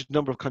large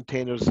number of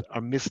containers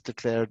are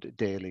misdeclared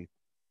daily.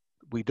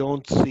 We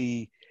don't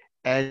see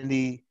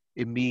any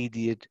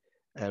immediate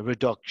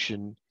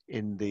reduction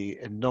in the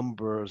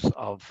numbers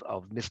of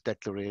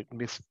misdeclared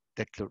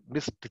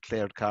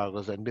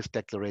cargoes and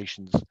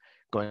misdeclarations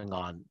going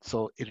on.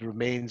 So it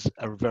remains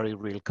a very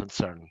real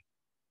concern.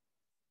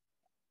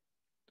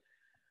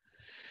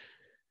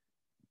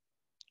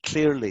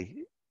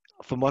 Clearly,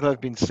 from what I've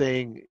been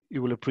saying,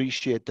 you will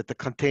appreciate that the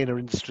container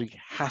industry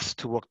has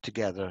to work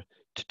together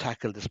to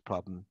tackle this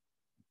problem.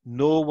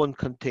 No one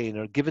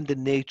container, given the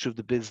nature of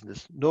the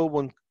business, no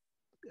one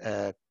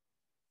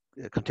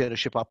container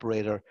ship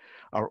operator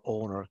or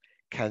owner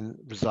can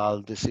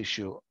resolve this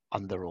issue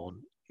on their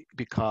own,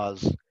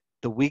 because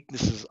the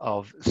weaknesses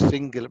of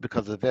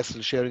because of the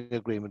vessel sharing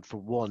agreement for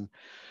one,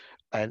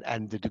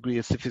 and the degree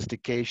of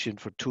sophistication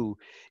for two,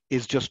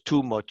 is just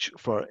too much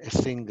for a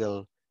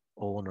single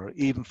owner,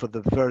 even for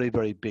the very,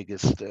 very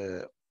biggest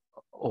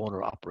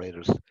owner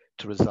operators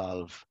to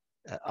resolve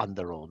on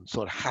their own.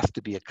 So it has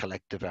to be a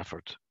collective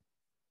effort.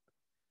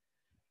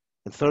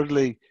 And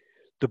thirdly,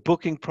 the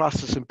booking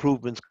process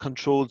improvements,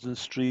 controls and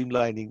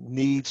streamlining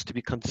needs to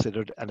be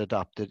considered and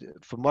adopted.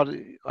 From what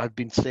I've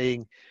been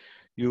saying,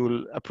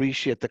 you'll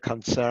appreciate the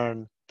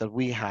concern that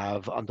we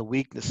have on the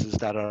weaknesses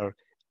that are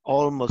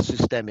almost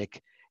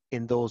systemic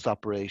in those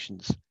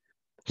operations.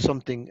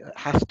 Something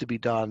has to be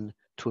done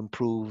to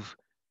improve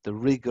the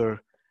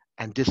rigor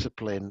and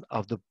discipline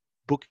of the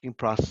booking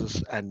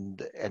process,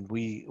 and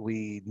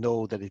we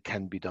know that it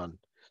can be done.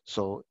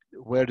 So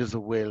where there's a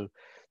will,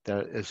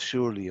 there is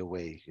surely a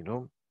way, you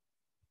know.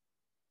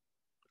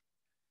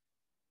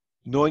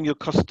 Knowing your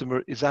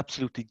customer is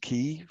absolutely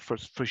key.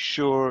 For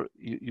sure,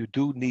 you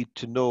do need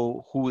to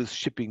know who is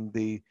shipping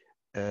the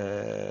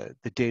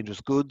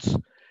dangerous goods.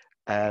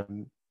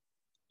 Um,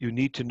 you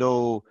need to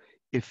know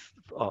if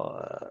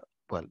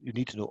well, you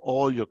need to know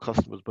all your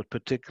customers, but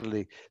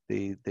particularly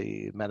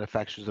the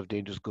manufacturers of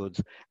dangerous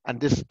goods. And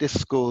this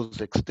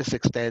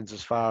extends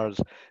as far as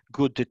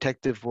good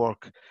detective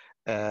work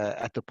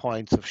at the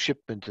points of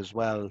shipment as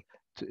well,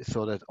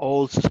 so that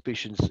all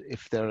suspicions,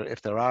 if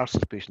there are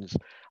suspicions,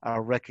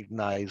 are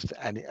recognised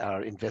and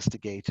are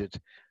investigated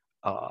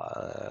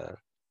uh,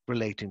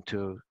 relating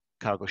to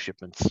cargo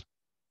shipments.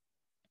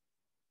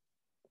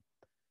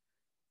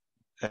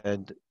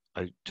 And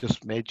I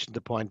just mentioned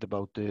the point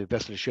about the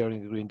vessel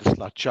sharing agreement, the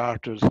slot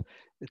charters.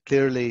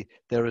 Clearly,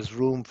 there is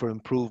room for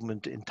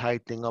improvement in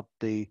tightening up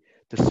the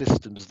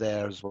systems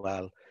there as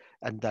well.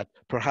 And that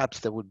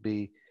perhaps there would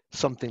be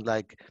something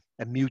like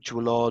a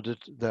mutual audit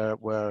there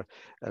where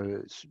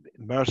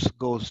Maersk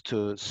goes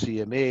to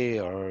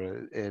CMA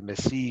or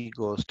MSC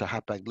goes to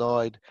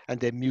Hapag-Lloyd, and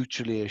they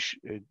mutually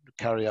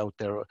carry out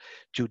their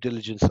due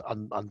diligence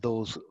on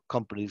those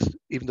companies,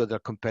 even though they're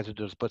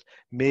competitors, but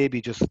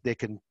maybe just they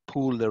can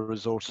pool their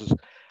resources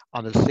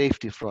on a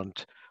safety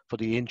front for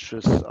the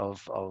interests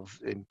of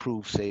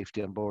improved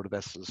safety on board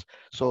vessels.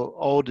 So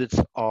audits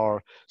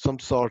are some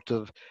sort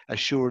of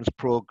assurance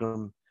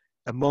program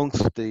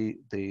amongst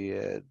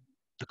the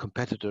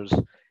competitors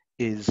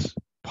is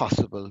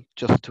possible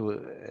just to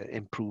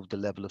improve the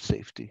level of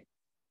safety.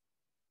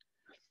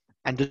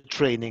 And the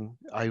training,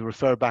 I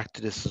refer back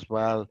to this as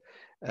well.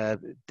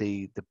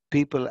 The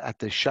people at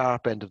the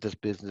sharp end of this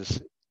business,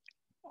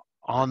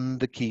 on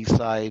the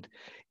quayside,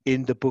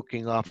 in the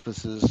booking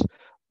offices,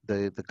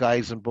 the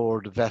guys on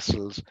board the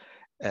vessels,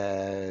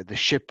 the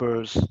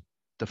shippers,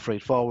 the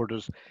freight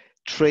forwarders,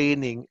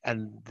 training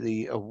and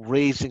the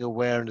raising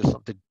awareness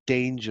of the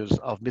dangers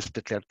of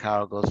misdeclared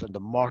cargoes and the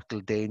mortal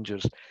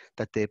dangers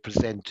that they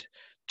present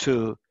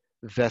to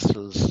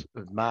vessels,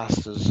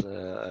 masters,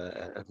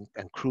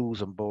 and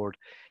crews on board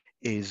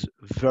is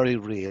very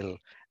real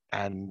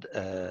and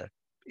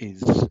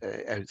is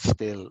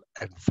still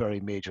a very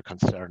major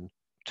concern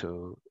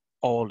to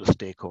all the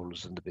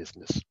stakeholders in the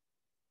business.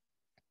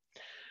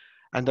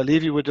 And I'll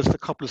leave you with just a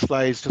couple of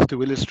slides just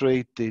to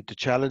illustrate the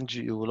challenge.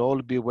 You will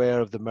all be aware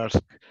of the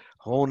Maersk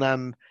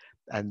Honam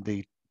and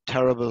the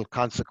terrible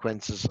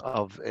consequences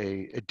of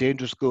a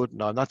dangerous good.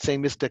 Now, I'm not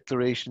saying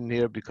misdeclaration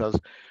here, because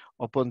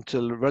up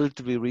until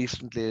relatively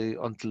recently,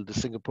 until the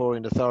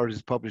Singaporean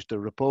authorities published a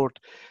report,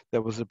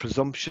 there was a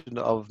presumption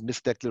of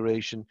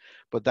misdeclaration,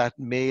 but that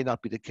may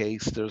not be the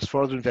case. There's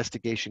further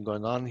investigation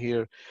going on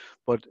here,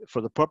 but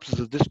for the purposes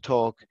of this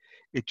talk,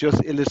 it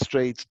just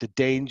illustrates the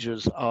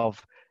dangers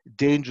of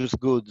dangerous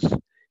goods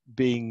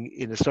being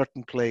in a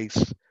certain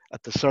place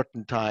at a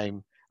certain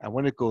time, and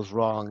when it goes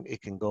wrong,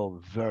 it can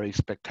go very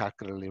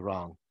spectacularly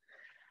wrong.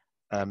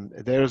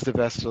 There's the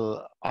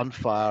vessel on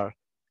fire,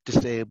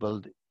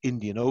 disabled,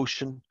 Indian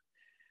Ocean,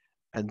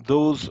 and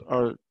those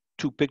are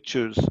two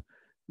pictures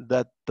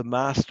that the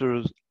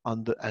masters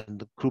and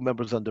the crew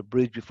members on the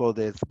bridge before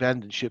they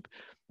abandoned ship,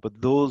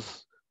 but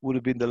those would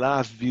have been the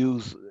last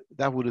views.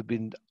 That would have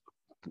been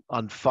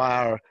on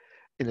fire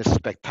in a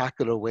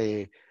spectacular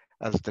way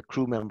as the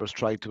crew members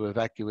tried to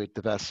evacuate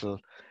the vessel.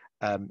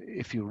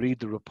 If you read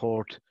the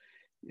report,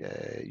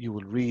 you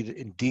will read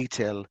in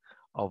detail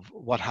of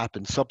what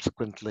happened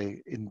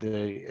subsequently in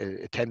the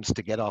attempts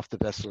to get off the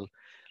vessel.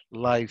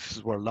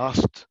 Lives were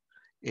lost.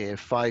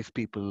 5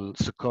 people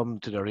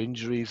succumbed to their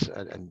injuries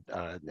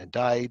and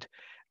died.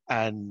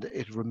 And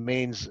it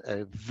remains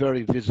a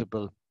very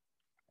visible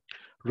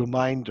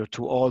reminder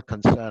to all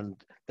concerned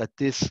that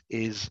this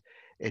is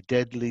a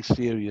deadly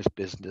serious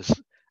business,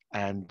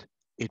 and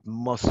it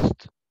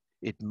must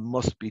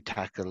be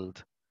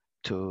tackled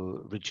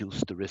to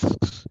reduce the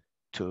risks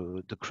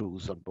to the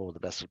crews on board the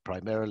vessel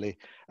primarily,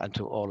 and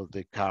to all of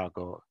the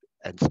cargo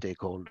and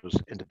stakeholders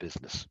in the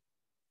business.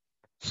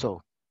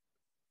 So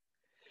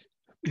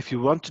if you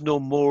want to know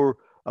more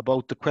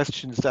about the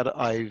questions that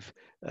I've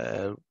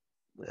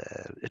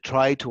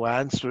try to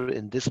answer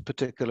in this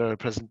particular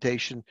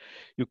presentation,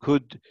 you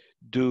could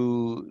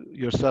do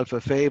yourself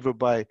a favor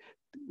by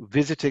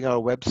visiting our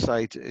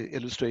website,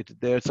 illustrated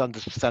there. It's on the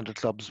Standard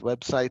Club's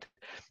website,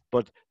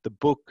 but the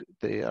book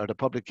or the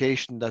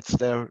publication that's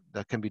there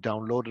that can be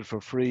downloaded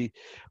for free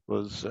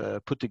was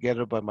put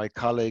together by my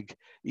colleague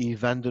Eve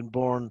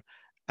Vandenborn,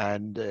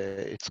 and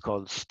it's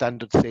called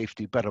Standard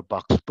Safety Better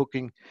Box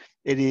Booking.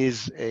 It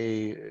is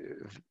a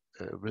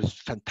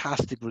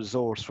fantastic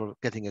resource for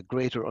getting a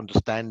greater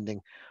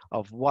understanding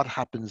of what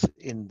happens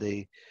in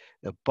the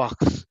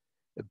box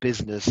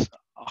business,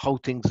 how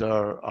things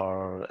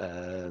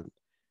are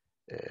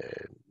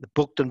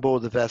booked on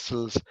board the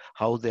vessels,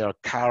 how they are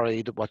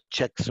carried, what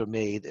checks are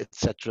made,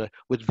 etc.,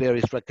 with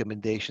various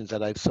recommendations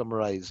that I've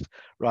summarized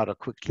rather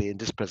quickly in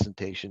this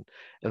presentation.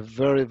 A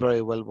very,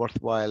 very well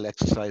worthwhile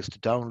exercise to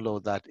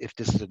download that if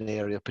this is an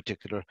area of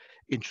particular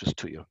interest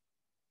to you.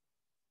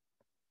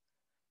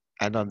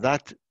 And on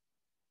that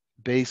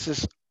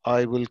basis,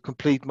 I will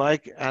complete,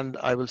 Mike, and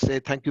I will say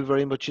thank you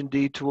very much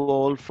indeed to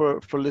all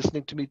for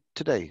listening to me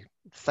today.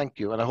 Thank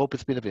you, and I hope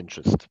it's been of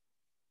interest.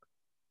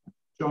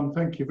 John,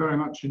 thank you very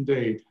much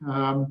indeed.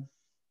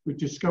 We've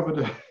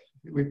discovered,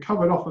 we've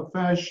covered off a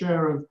fair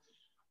share of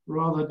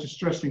rather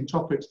distressing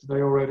topics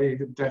today already,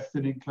 death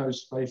in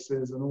enclosed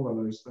spaces and all of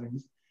those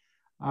things.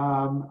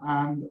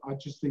 And I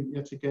just think,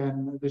 yet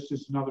again, this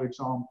is another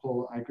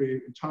example. I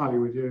agree entirely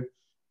with you.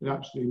 It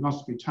absolutely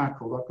must be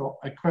tackled. I've got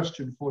a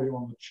question for you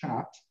on the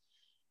chat,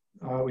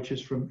 which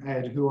is from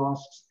Ed, who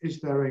asks,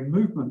 is there a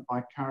movement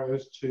by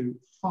carriers to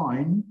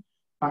fine,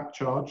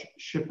 backcharge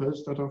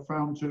shippers that are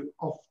found to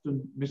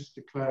often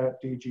misdeclare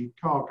DG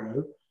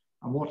cargo?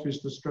 And what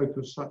is the scope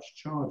of such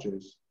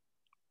charges?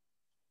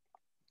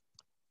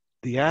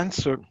 The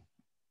answer,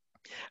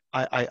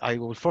 I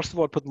will first of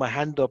all put my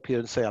hand up here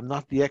and say I'm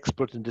not the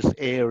expert in this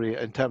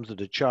area in terms of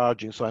the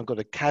charging, so I'm going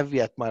to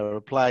caveat my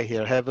reply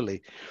here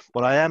heavily.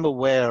 But I am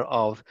aware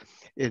of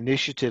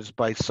initiatives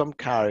by some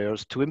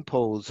carriers to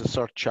impose a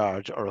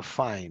surcharge or a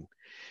fine.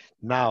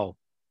 Now,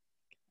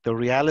 the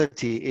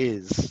reality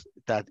is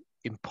that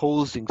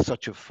imposing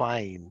such a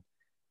fine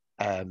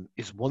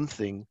is one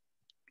thing.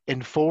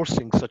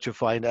 Enforcing such a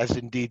fine, as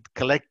indeed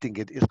collecting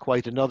it, is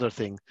quite another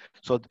thing.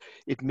 So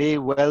it may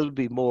well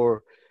be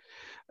more,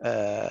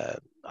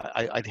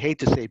 I'd hate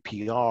to say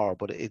PR,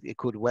 but it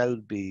could well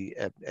be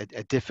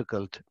a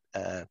difficult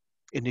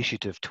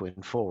initiative to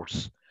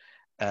enforce.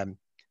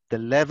 The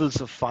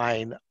levels of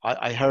fine,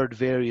 I heard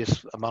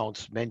various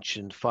amounts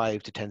mentioned,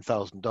 $5,000 to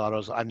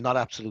 $10,000. I'm not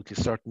absolutely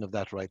certain of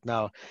that right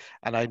now.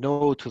 And I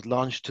know it was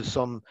launched to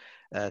some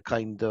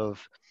kind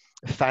of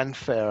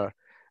fanfare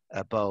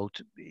about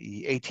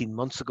 18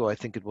 months ago, I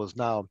think it was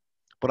now,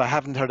 but I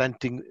haven't heard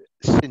anything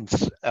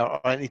since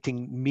or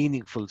anything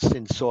meaningful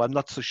since. So I'm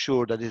not so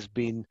sure that it's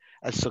been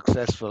as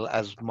successful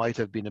as might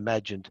have been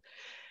imagined.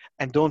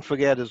 And don't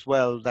forget as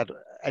well that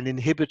an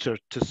inhibitor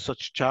to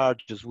such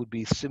charges would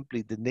be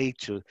simply the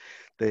nature,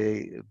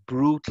 the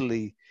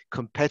brutally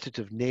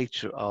competitive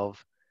nature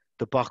of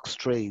the box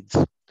trades,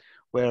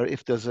 where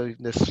if there's a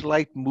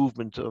slight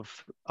movement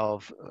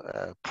of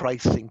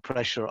pricing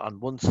pressure on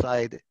one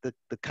side,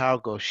 the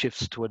cargo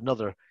shifts to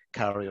another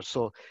carrier.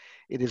 So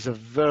it is a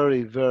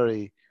very,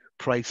 very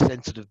price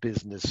sensitive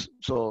business.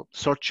 So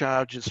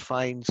surcharges,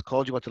 fines,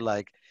 call you what you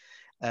like,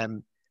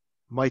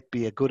 might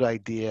be a good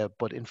idea,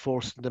 but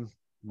enforcing them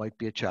might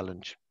be a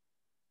challenge.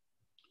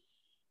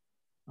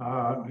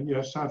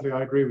 Yes, sadly,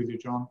 I agree with you,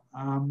 John.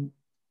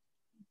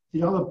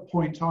 The other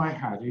point I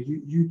had,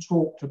 you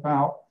talked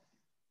about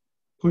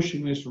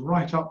pushing this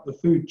right up the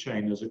food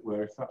chain, as it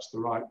were, if that's the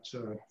right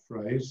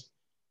phrase,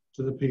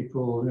 to the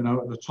people, you know,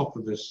 at the top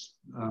of this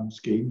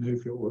scheme, who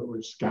feel, or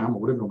scam, or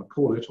whatever you want to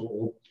call it,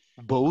 or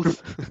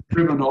both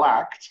criminal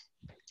act.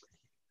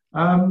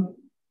 Can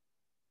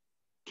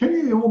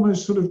you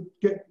almost sort of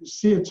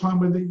see a time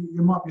where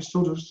you might be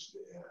sort of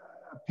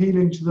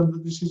appealing to them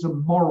that this is a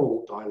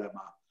moral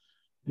dilemma?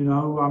 You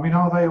know, I mean,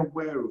 are they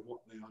aware of what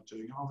they are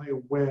doing? Are they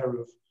aware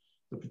of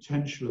the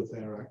potential of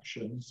their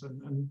actions,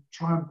 and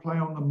try and play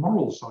on the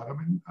moral side? I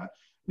mean,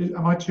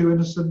 am I too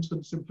innocent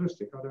and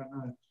simplistic? I don't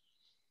know.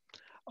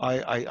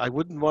 I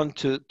wouldn't want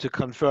to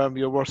confirm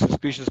your worst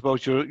suspicions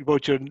about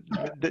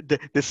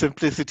the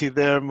simplicity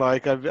there,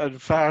 Mike. I'm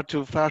far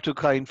too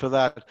kind for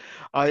that.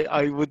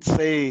 I would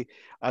say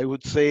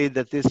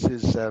that this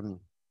is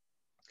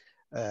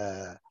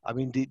I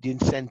mean the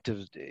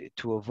incentive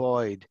to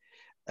avoid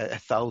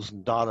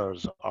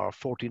 $1,000 or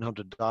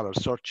 $1,400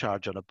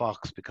 surcharge on a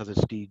box because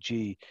it's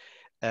DG.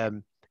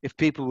 If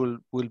people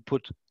will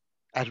put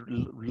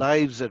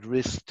lives at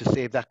risk to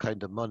save that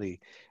kind of money.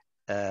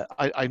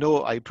 I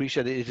know, I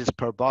appreciate it is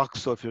per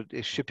box, so if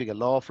you're shipping a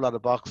lawful lot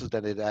of boxes,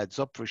 then it adds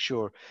up for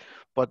sure.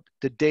 But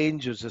the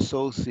dangers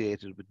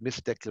associated with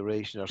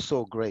misdeclaration are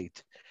so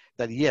great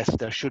that yes,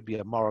 there should be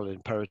a moral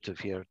imperative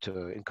here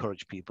to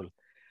encourage people.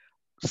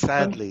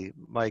 Sadly,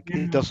 Mike,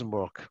 it doesn't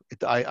work.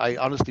 I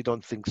honestly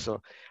don't think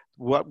so.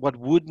 What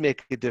would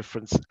make a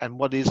difference, and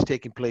what is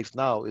taking place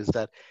now, is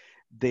that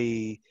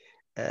the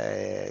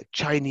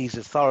Chinese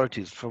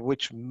authorities, for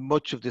which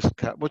much of this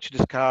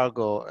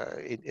cargo,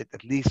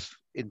 at least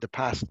in the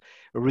past,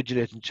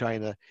 originated in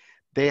China,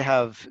 they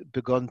have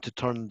begun to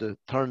turn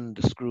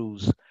the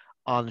screws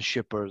on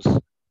shippers,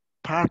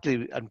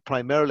 partly and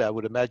primarily, I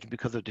would imagine,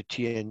 because of the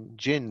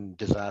Tianjin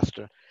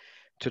disaster,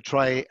 to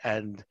try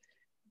and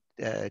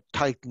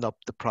tighten up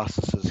the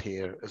processes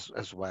here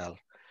as well.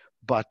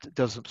 But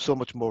there's so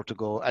much more to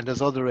go, and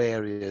there's other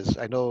areas.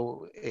 I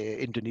know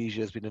Indonesia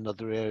has been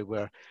another area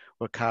where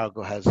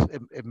cargo has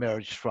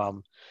emerged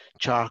from,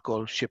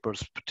 charcoal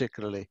shippers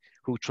particularly,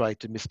 who try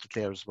to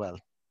misdeclare as well.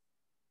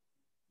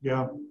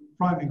 Yeah,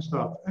 frightening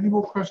stuff. Any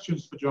more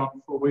questions for John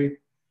before we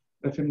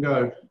let him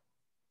go?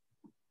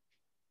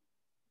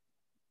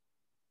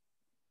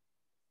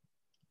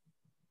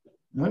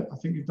 No, I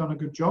think you've done a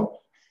good job.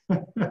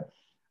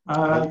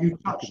 You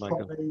touched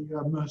on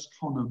the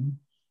Mersconum.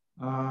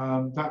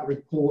 That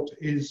report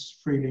is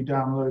freely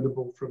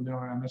downloadable from the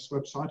RMS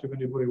website if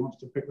anybody wants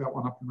to pick that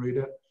one up and read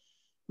it.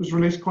 It was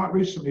released quite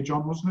recently,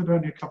 John, wasn't it?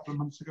 Only a couple of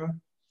months ago?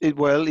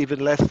 Well,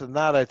 even less than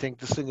that. I think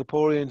the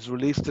Singaporeans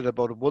released it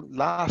about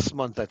last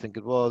month, I think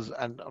it was,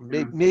 and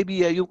Yeah, maybe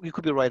you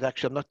could be right.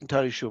 Actually, I'm not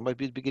entirely sure. It might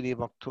be the beginning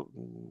of October,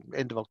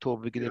 end of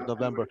October, beginning of yeah.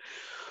 November. Anyway,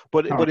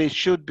 But current.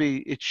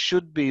 it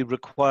should be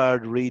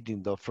required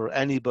reading though for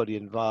anybody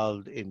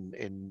involved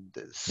in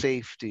the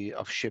safety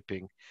of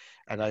shipping,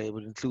 and I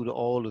would include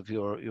all of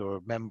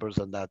your members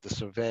on that. The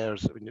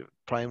surveyors. I mean, your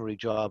primary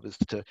job is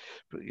to,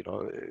 you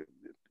know,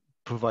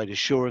 provide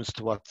assurance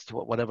to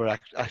whatever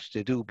actually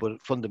they do, but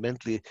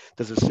fundamentally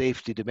there's a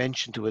safety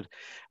dimension to it.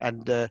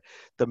 And the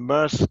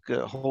Maersk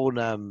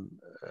Honam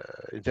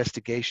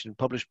investigation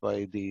published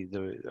by the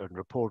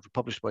report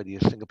published by the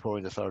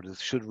Singaporean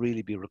authorities should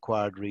really be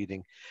required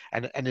reading.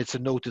 And it's a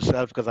note to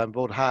self, because I'm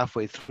about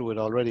halfway through it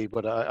already,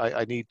 but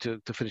I need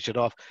to finish it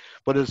off.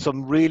 But there's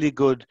some really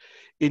good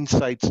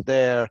insights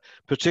there,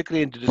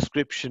 particularly in the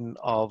description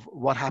of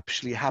what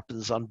actually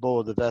happens on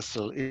board the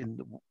vessel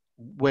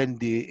when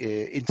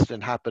the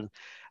incident happened,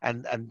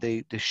 and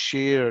the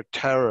sheer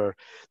terror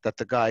that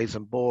the guys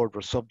on board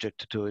were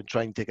subject to in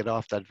trying to get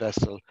off that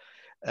vessel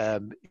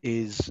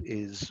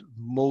is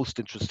most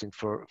interesting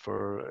for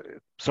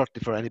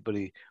certainly for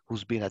anybody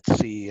who's been at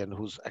sea and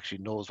who's actually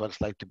knows what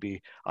it's like to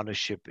be on a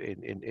ship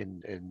in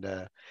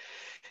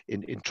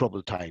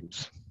troubled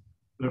times.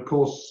 And of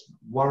course,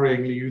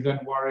 worryingly, you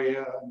then worry,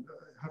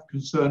 have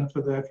concern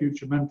for their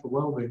future mental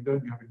well-being,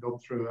 don't you? Having gone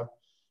through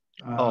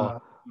Oh,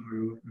 a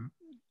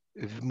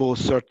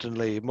most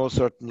certainly, most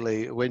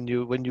certainly. When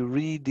you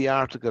read the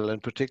article,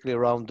 and particularly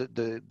around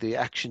the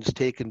actions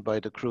taken by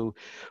the crew,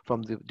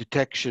 from the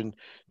detection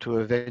to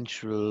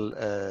eventual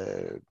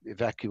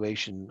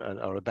evacuation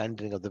or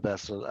abandoning of the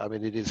vessel, I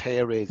mean, it is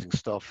hair-raising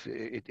stuff.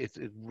 It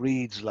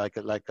reads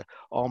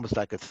almost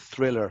like a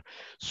thriller.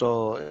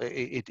 So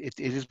it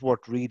is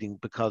worth reading,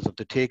 because of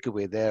the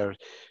takeaway there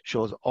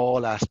shows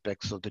all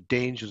aspects of the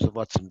dangers of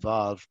what's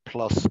involved,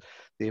 plus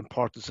the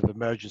importance of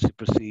emergency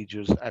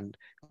procedures and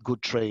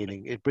good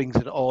training. It brings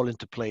it all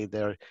into play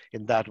there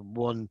in that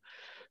 1,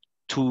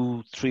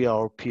 2, 3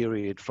 hour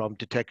period from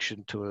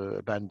detection to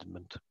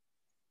abandonment.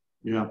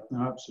 Yeah,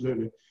 no,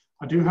 absolutely.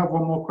 I do have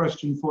one more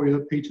question for you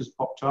that Peter's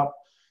popped up.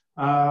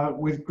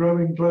 With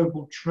growing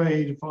global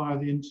trade via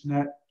the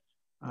internet,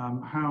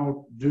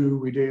 how do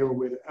we deal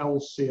with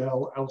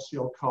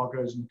LCL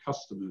cargoes and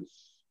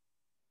customers?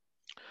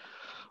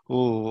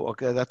 Oh,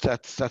 okay,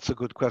 that's a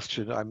good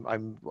question.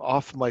 I'm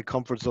off my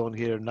comfort zone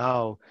here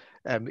now.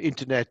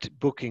 Internet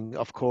booking,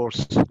 of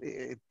course,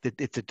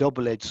 it's a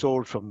double-edged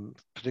sword,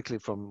 particularly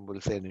from,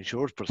 we'll say, an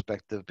insurer's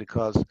perspective,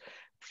 because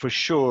for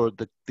sure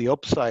the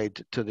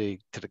upside to the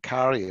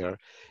carrier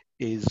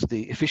is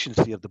the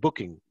efficiency of the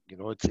booking. You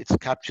know, it's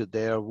captured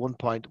there, one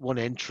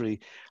entry,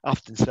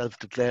 often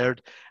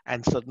self-declared,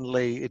 and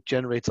suddenly it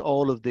generates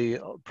all of the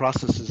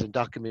processes and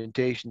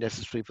documentation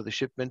necessary for the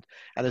shipment,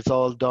 and it's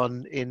all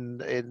done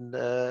in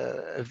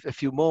a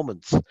few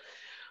moments.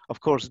 Of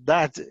course,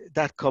 that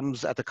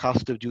comes at the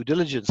cost of due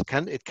diligence.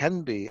 It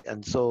can be,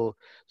 and so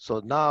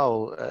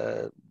now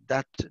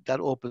that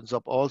opens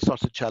up all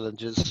sorts of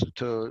challenges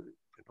to,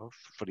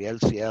 for the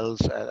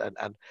LCLs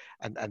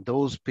and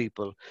those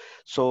people.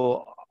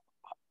 So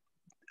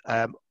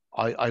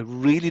I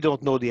really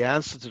don't know the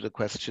answer to the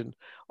question,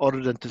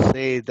 other than to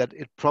say that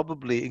it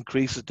probably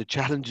increases the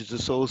challenges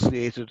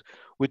associated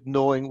with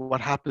knowing what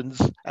happens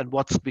and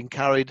what's being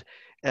carried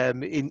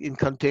in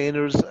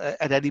containers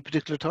at any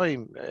particular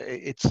time.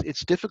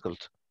 It's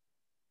difficult.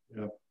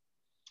 Yeah.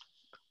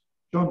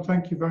 John,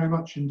 thank you very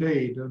much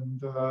indeed,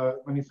 and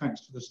many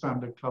thanks to the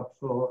Standard Club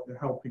for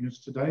helping us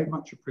today.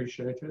 Much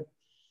appreciated.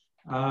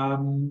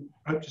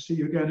 Hope to see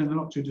you again in the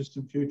not too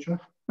distant future.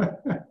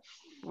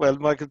 Well,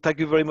 Michael, thank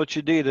you very much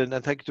indeed, and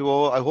thank you to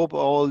all. I hope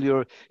all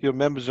your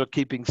members are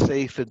keeping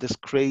safe in this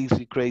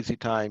crazy, crazy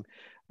time.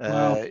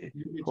 Well, it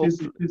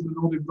is an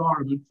odd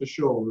environment for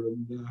sure,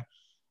 and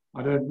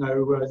I don't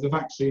know. The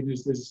vaccine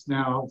is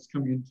now, it's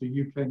coming into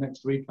UK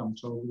next week, I'm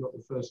told. We've got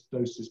the first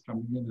doses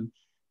coming in, and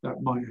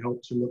that might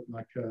help to look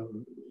like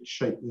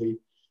shape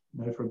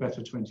for a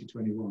better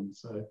 2021.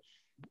 So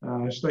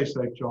stay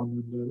safe,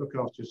 John, and look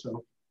after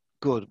yourself.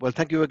 Good. Well,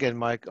 thank you again,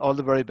 Mike. All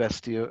the very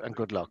best to you, and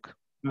good luck.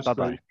 That's Bye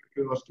great. bye. I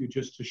could ask you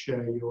just to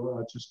share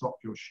to stop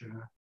your share.